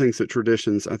one of the things that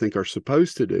traditions, I think, are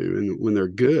supposed to do, and when they're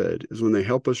good, is when they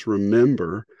help us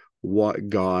remember what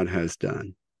God has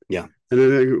done. Yeah. And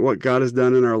then what God has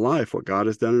done in our life, what God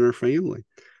has done in our family.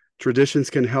 Traditions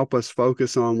can help us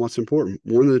focus on what's important.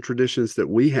 One of the traditions that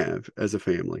we have as a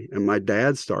family, and my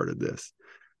dad started this,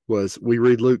 was we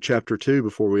read Luke chapter 2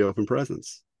 before we open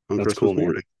presents on That's Christmas cool,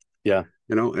 morning. Yeah.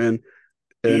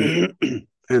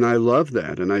 And I love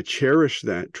that, and I cherish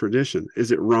that tradition.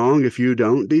 Is it wrong if you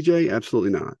don't, DJ? Absolutely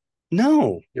not.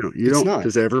 No, you don't. Not.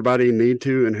 Does everybody need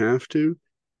to and have to?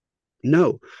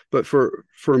 No. But for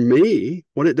me,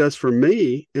 what it does for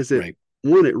me is it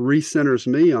recenters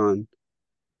me on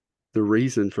the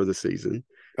reason for the season.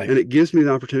 Right. And it gives me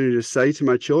the opportunity to say to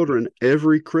my children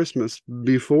every Christmas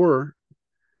before,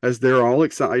 as they're all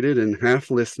excited and half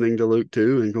listening to Luke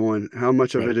 2 and going, how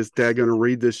much of it is Dad going to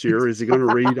read this year? Is he going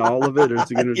to read all of it? Or is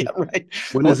he going to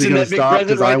when is he going to stop?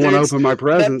 Because I want to open my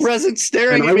presents. That present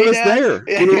staring and at I me, was Dad.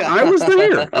 there. I was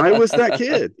there. I was that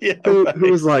kid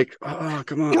who was like, oh,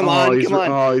 come on. He's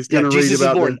going to read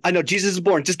about born. I know Jesus is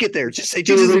born. Just get there. Just say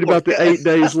Jesus is born. About the 8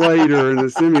 days later and the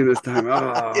Simeon this time.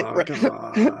 Oh, come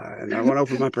on. I want to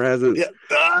open my presents.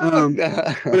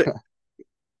 But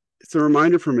it's a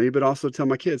reminder for me, but also tell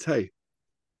my kids, hey,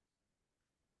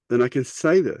 then I can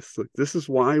say this. Look, this is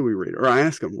why we read it. Or I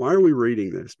ask them, why are we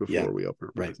reading this before we open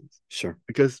our presents? Sure.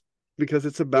 Because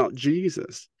it's about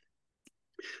Jesus.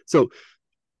 So,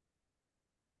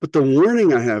 but the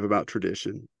warning I have about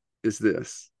tradition is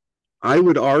this. I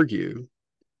would argue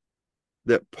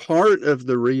that part of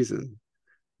the reason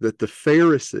that the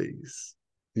Pharisees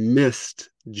missed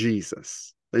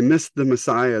Jesus, they missed the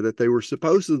Messiah that they were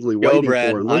supposedly waiting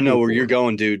Brad, for. And I know where for, you're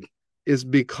going, dude. Is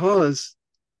because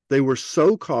they were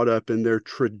so caught up in their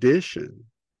tradition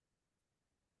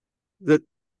that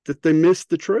they missed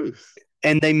the truth.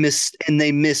 And they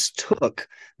mistook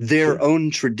their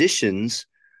own traditions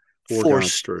for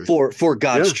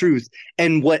God's truth.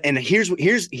 And here's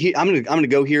I'm gonna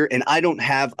go here, and I don't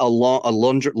have a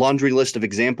laundry list of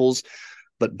examples,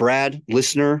 but Brad,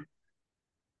 listener,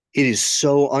 it is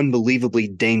so unbelievably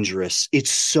dangerous. It's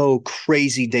so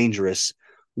crazy dangerous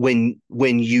when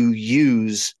you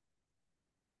use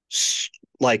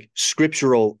like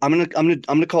scriptural. I'm gonna call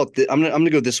it. I'm gonna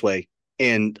go this way,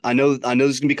 and I know this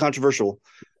is gonna be controversial,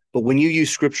 but when you use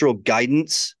scriptural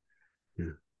guidance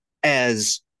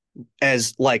as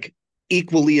like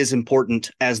equally as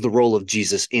important as the role of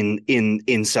Jesus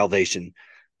in salvation,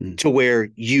 to where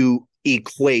you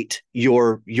equate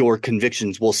your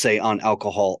convictions, we'll say, on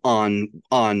alcohol, on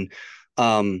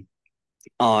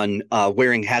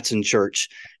wearing hats in church,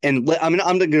 and I'm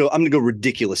gonna go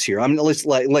ridiculous here. Let's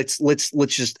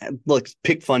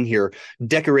pick fun here,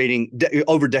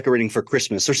 over decorating for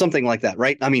Christmas or something like that,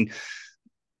 right? I mean,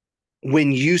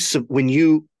 when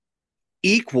you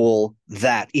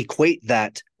equate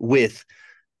that with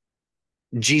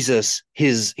Jesus,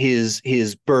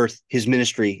 his birth, his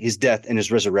ministry, his death, and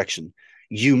his resurrection,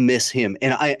 you miss him.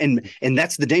 And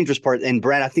that's the dangerous part. And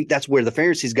Brad, I think that's where the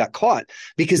Pharisees got caught,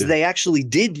 because they actually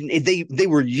did. They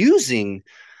were using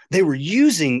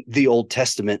the Old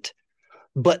Testament,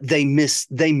 but they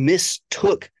missed the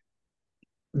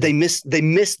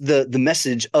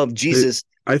message of Jesus.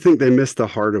 I think they missed the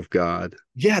heart of God.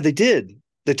 Yeah, they did.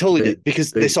 They totally did,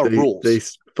 because they saw rules. They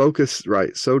focused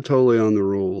so totally on the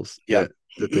rules that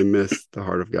they missed the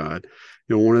heart of God.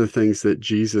 You know, one of the things that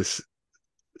Jesus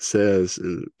says,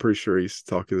 and I'm pretty sure he's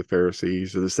talking to the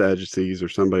Pharisees or the Sadducees or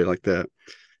somebody like that.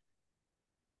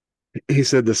 He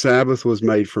said the Sabbath was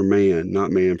made for man,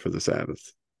 not man for the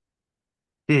Sabbath.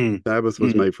 Sabbath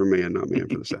was made for man, not man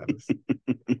for the Sabbath.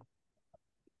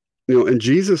 You know, and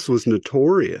Jesus was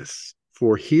notorious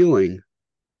for healing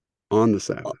on the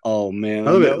Sabbath. Oh man,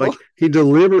 I love it. Like, he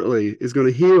deliberately is going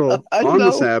to heal on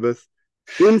the Sabbath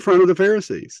in front of the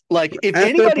Pharisees. Like, if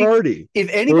anybody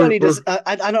does,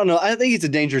 I don't know. I think it's a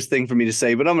dangerous thing for me to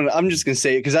say, but I'm just going to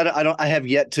say it, because I have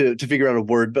yet to figure out a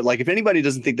word. But like, if anybody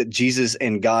doesn't think that Jesus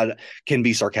and God can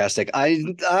be sarcastic,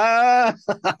 I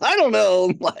don't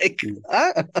know. Like,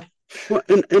 well,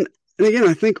 and again,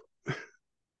 I think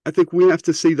we have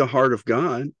to see the heart of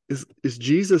God is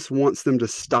Jesus wants them to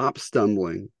stop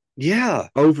stumbling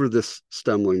over this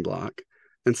stumbling block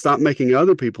and stop making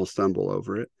other people stumble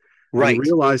over it, and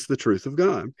realize the truth of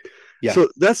God. So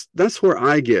that's where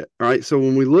I get. All right. So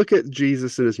when we look at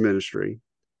Jesus and his ministry,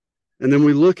 and then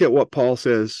we look at what Paul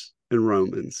says in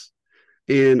Romans,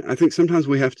 and I think sometimes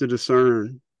we have to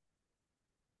discern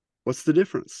what's the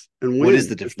difference and what is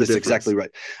the difference. That's exactly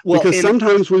right. Well, because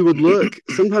sometimes we would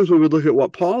look at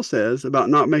what Paul says about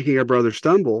not making our brother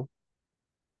stumble,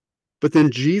 but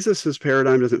then Jesus's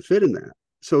paradigm doesn't fit in that.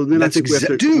 So then I think we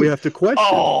have to question.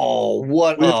 Oh, we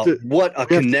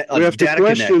have to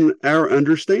question our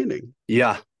understanding.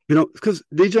 Yeah. You know, because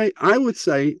DJ, I would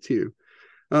say to you,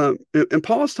 and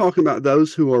Paul's talking about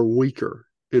those who are weaker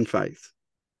in faith,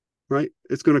 right?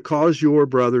 It's going to cause your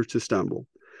brother to stumble.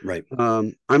 Right.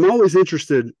 I'm always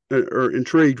interested or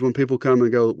intrigued when people come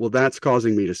and go, well, that's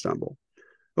causing me to stumble.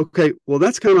 Okay, well,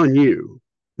 that's kind of on you.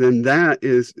 Then that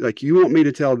is like, you want me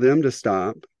to tell them to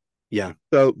stop. Yeah.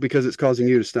 So because it's causing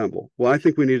you to stumble. Well, I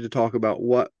think we need to talk about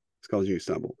what's causing you to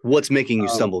stumble. What's making you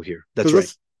stumble here? That's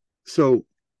right. So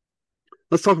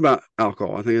let's talk about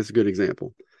alcohol. I think that's a good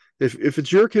example. If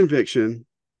it's your conviction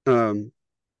that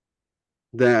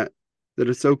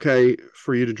it's okay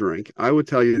for you to drink, I would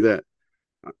tell you that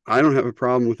I don't have a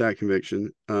problem with that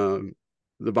conviction. The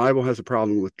Bible has a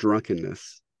problem with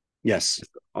drunkenness. Yes. It's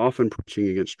often preaching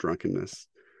against drunkenness.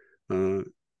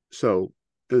 So,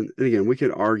 and again, we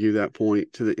could argue that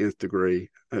point to the nth degree.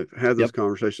 I've had those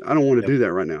conversations. I don't want to do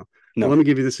that right now. No. Let me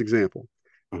give you this example.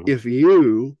 If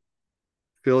you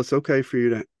feel it's okay for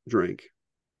you to drink,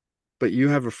 but you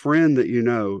have a friend that you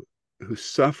know who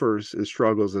suffers and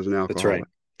struggles as an alcoholic.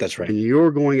 That's right. And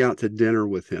you're going out to dinner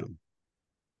with him.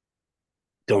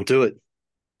 Don't do it.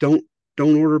 Don't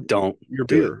order your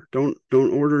beer. Don't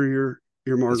order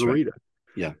your margarita.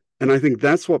 Yeah. And I think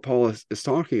that's what Paul is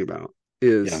talking about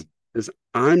is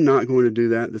I'm not going to do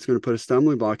that. That's going to put a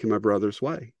stumbling block in my brother's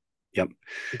way. Yep.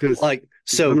 Because I'm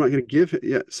not going to give it.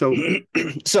 Yeah. So,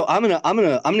 so I'm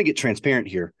gonna get transparent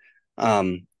here.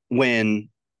 And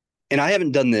I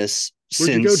haven't done this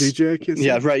Where'd since. you go, DJ? I can't see.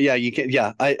 Yeah, right. Yeah, you can.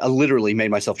 Yeah, I literally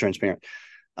made myself transparent.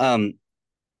 I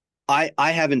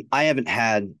haven't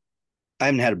had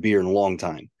a beer in a long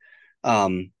time.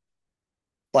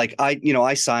 Like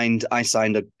I signed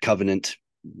a covenant,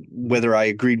 whether I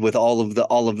agreed with all of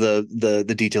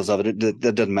the details of it,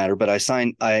 that doesn't matter. But I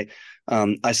signed a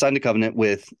covenant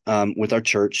with our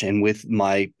church and with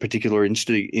my particular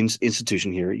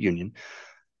institution here at Union.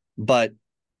 But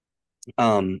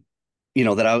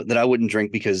that I wouldn't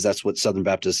drink because that's what Southern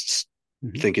Baptists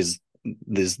think is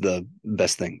the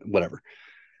best thing, whatever.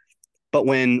 But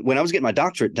when I was getting my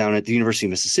doctorate down at the University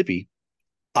of Mississippi,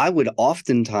 I would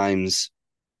oftentimes,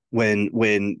 when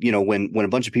a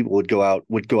bunch of people would go out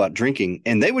drinking,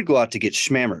 and they would go out to get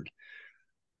schmammered,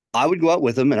 I would go out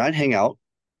with them and I'd hang out.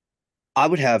 I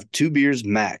would have 2 beers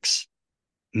max,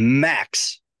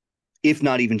 if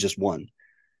not even just one.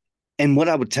 And what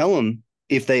I would tell them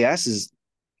if they ask is,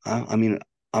 I'm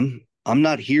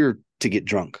not here to get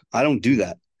drunk. I don't do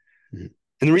that. Mm-hmm.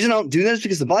 And the reason I don't do that is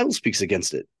because the Bible speaks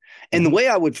against it. And the way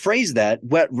I would phrase that,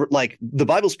 like the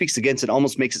Bible speaks against it,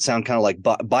 almost makes it sound kind of like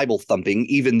Bible thumping,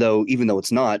 even though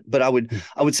it's not. But I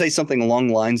would say something along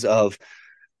the lines of,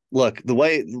 look, the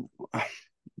way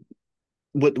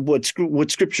what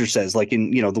Scripture says, like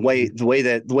in the way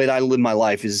that I live my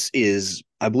life is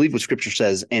I believe what Scripture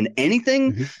says, and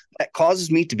anything that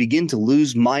causes me to begin to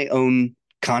lose my own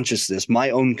consciousness,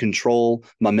 my own control,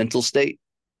 my mental state,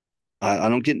 I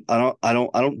don't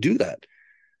do that.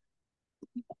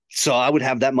 So I would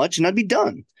have that much and I'd be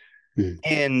done.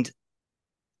 And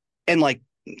like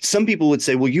some people would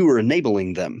say, well, you were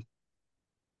enabling them.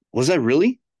 Was I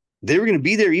really? They were going to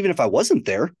be there even if I wasn't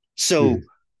there. So,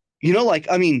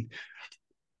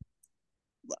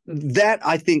 that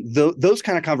I think those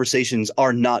kind of conversations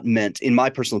are not meant, in my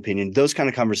personal opinion, those kind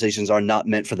of conversations are not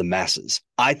meant for the masses.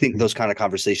 I think those kind of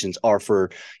conversations are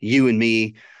for you and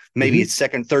me. Maybe it's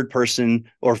second, third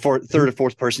person, or third or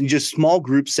fourth person, just small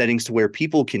group settings to where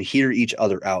people can hear each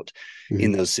other out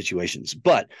in those situations.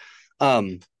 But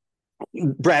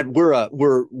Brad, we're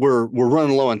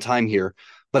running low on time here,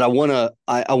 but I want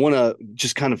to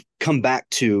just kind of come back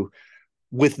to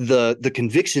with the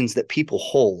convictions that people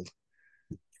hold.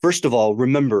 First of all,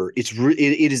 remember it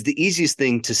is the easiest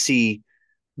thing to see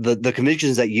the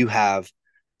convictions that you have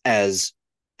as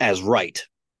right.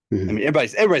 I mean,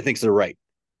 everybody thinks they're right.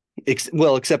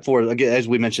 Except for, again, as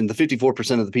we mentioned, the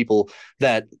 54% of the people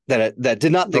that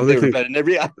did not think they were better than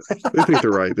everybody. They think they're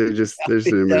right. They just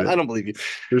I don't believe you.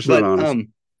 They're not honest.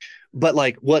 But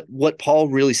like what Paul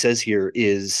really says here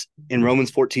is in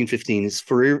Romans 14:15 is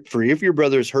for if your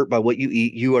brother is hurt by what you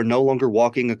eat, you are no longer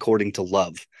walking according to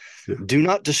love. Yeah. Do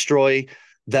not destroy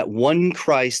that one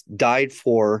Christ died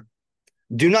for.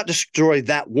 Do not destroy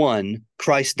that one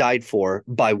Christ died for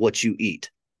by what you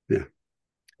eat. Yeah.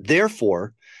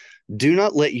 Therefore, do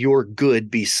not let your good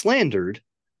be slandered,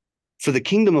 for the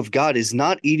kingdom of God is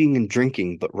not eating and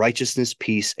drinking, but righteousness,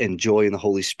 peace, and joy in the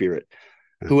Holy Spirit.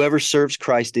 Yeah. Whoever serves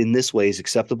Christ in this way is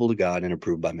acceptable to God and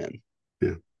approved by men.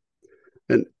 Yeah.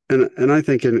 And I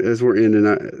think as we're ending,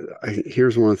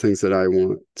 here's one of the things that I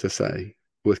want to say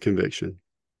with conviction.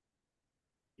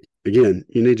 Again,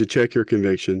 you need to check your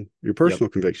conviction, your personal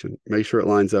conviction. Make sure it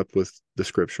lines up with the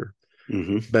Scripture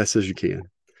best as you can.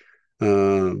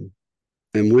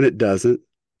 And when it doesn't,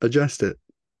 adjust it.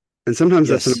 And sometimes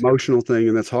that's an emotional thing,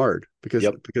 and that's hard because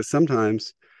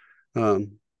sometimes,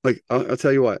 like I'll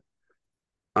tell you what,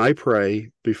 I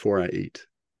pray before I eat.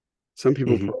 Some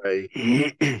people pray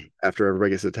after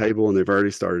everybody gets to the table and they've already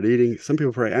started eating. Some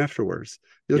people pray afterwards.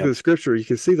 You look at the Scripture, you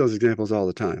can see those examples all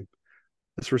the time.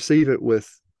 Let's receive it with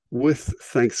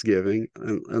thanksgiving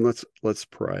and let's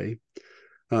pray.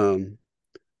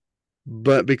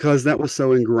 But because that was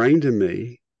so ingrained in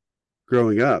me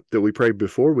growing up that we pray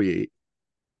before we eat,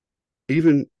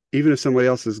 even if somebody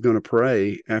else is going to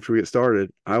pray after we get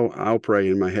started, I'll pray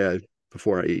in my head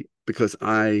before I eat because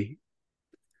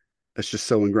that's just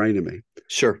so ingrained in me.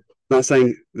 Sure. Not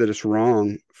saying that it's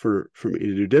wrong for me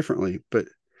to do differently, but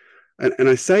and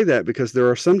I say that because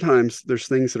there's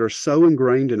things that are so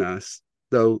ingrained in us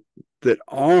though that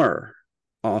are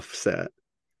offset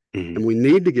and we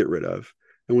need to get rid of,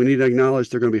 and we need to acknowledge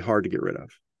they're going to be hard to get rid of.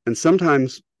 And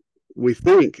sometimes we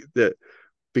think that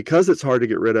because it's hard to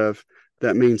get rid of,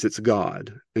 that means it's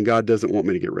God, and God doesn't want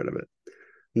me to get rid of it.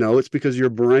 No, it's because your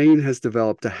brain has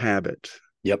developed a habit.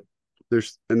 Yep.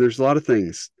 There's a lot of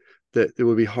things that it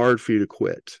would be hard for you to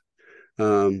quit.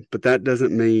 But that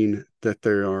doesn't mean that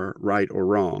they are right or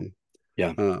wrong.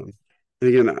 Yeah. And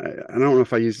again, I don't know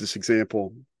if I used this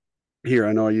example here.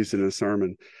 I know I used it in a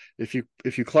sermon. If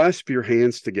you clasp your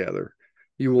hands together,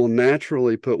 you will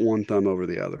naturally put one thumb over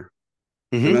the other.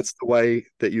 Mm-hmm. And that's the way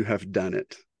that you have done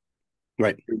it.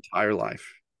 Right. Your entire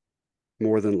life,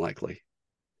 more than likely.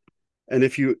 And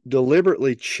if you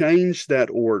deliberately change that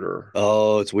order,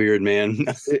 oh, it's weird, man.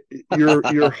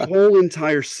 your whole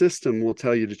entire system will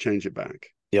tell you to change it back.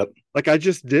 Yep. Like I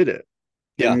just did it.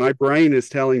 Yeah. And my brain is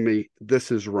telling me this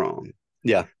is wrong.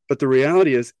 Yeah. But the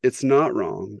reality is it's not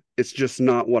wrong. It's just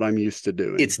not what I'm used to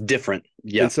doing. It's different.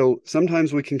 Yeah. And so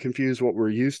sometimes we can confuse what we're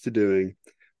used to doing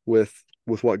with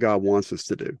what God wants us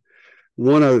to do.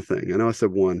 One other thing. I know I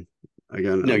said one.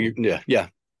 Again. No, yeah.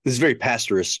 This is very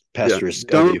pastorist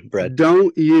of you, Brad.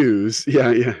 Don't use,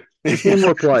 just one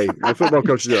more play. My football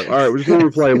coach did. All right, we're just one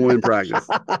more play and we'll win practice.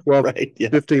 Well, right,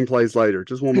 15 plays later,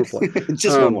 just one more play.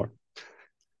 Just one more.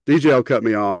 DJ will cut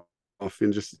me off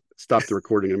and just stop the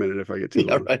recording in a minute if I get too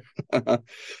long. Right.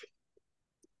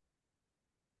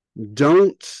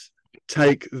 Don't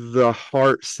take the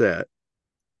heart set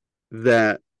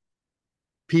that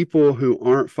people who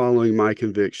aren't following my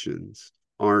convictions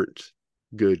aren't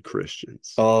good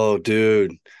Christians. Oh,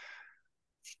 dude.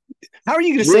 How are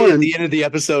you going to say it at the end of the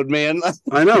episode, man?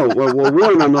 I know. Well,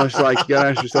 one, I'm just like, you got to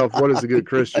ask yourself, what is a good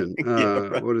Christian?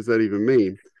 Right. What does that even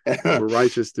mean? We're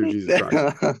righteous through Jesus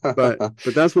Christ. But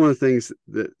that's one of the things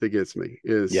that gets me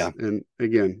is, and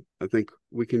again, I think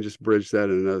we can just bridge that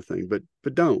in another thing, but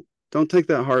don't take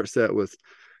that heart set with,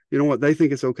 you know what, they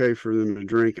think it's okay for them to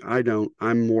drink. I don't.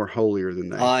 I'm more holier than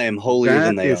they. I am holier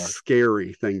than they are. That is a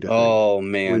scary thing to think. Oh,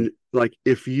 man. Like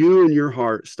if you in your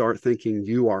heart start thinking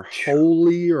you are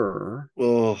holier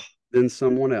than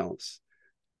someone else,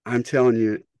 I'm telling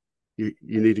you, you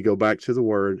need to go back to the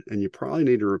word and you probably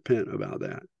need to repent about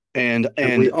that. And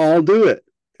we all do it.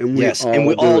 And we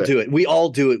all do it. We all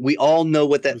do it. We all know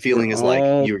what that feeling is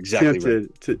like. You're exactly right.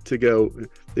 To go,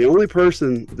 the only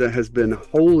person that has been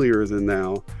holier than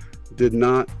thou did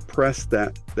not press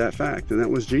that fact, and that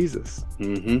was Jesus.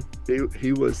 Mm-hmm.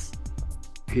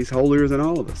 He's holier than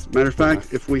all of us. Matter of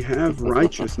fact, if we have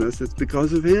righteousness, it's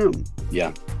because of him.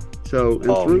 Yeah. So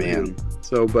through him.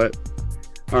 So, but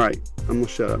all right, I'm gonna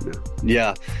shut up now.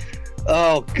 Yeah.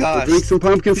 Oh gosh. Drink some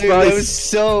pumpkin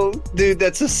spice.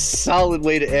 That's a solid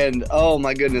way to end. Oh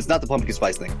my goodness, not the pumpkin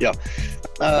spice thing. Yeah.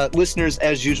 Listeners,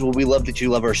 as usual, we love that you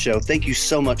love our show. Thank you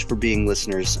so much for being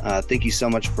listeners. Thank you so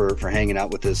much for hanging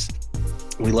out with us.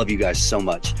 We love you guys so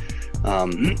much.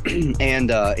 And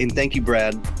thank you,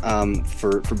 Brad,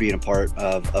 for being a part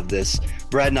of this.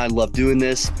 Brad and I love doing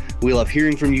this. We love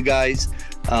hearing from you guys.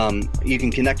 You can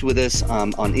connect with us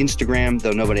on Instagram,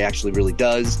 though nobody actually really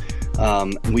does.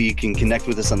 We can connect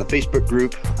with us on the Facebook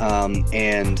group,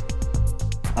 and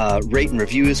rate and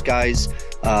review us, guys.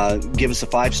 Give us a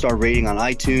 5-star rating on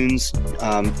iTunes.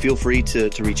 Feel free to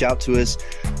reach out to us.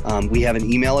 We have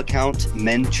an email account,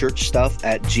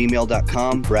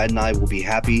 menchurchstuff@gmail.com. Brad and I will be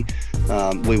happy.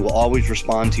 We will always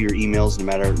respond to your emails, no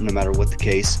matter what the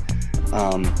case.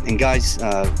 And guys,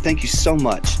 thank you so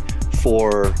much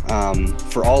for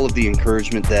all of the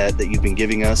encouragement that you've been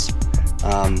giving us.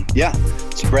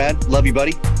 So Brad, love you,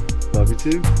 buddy. Love you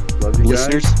too. Love you,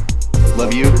 listeners. Guys.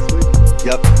 Love you.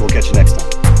 Yep. We'll catch you next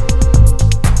time.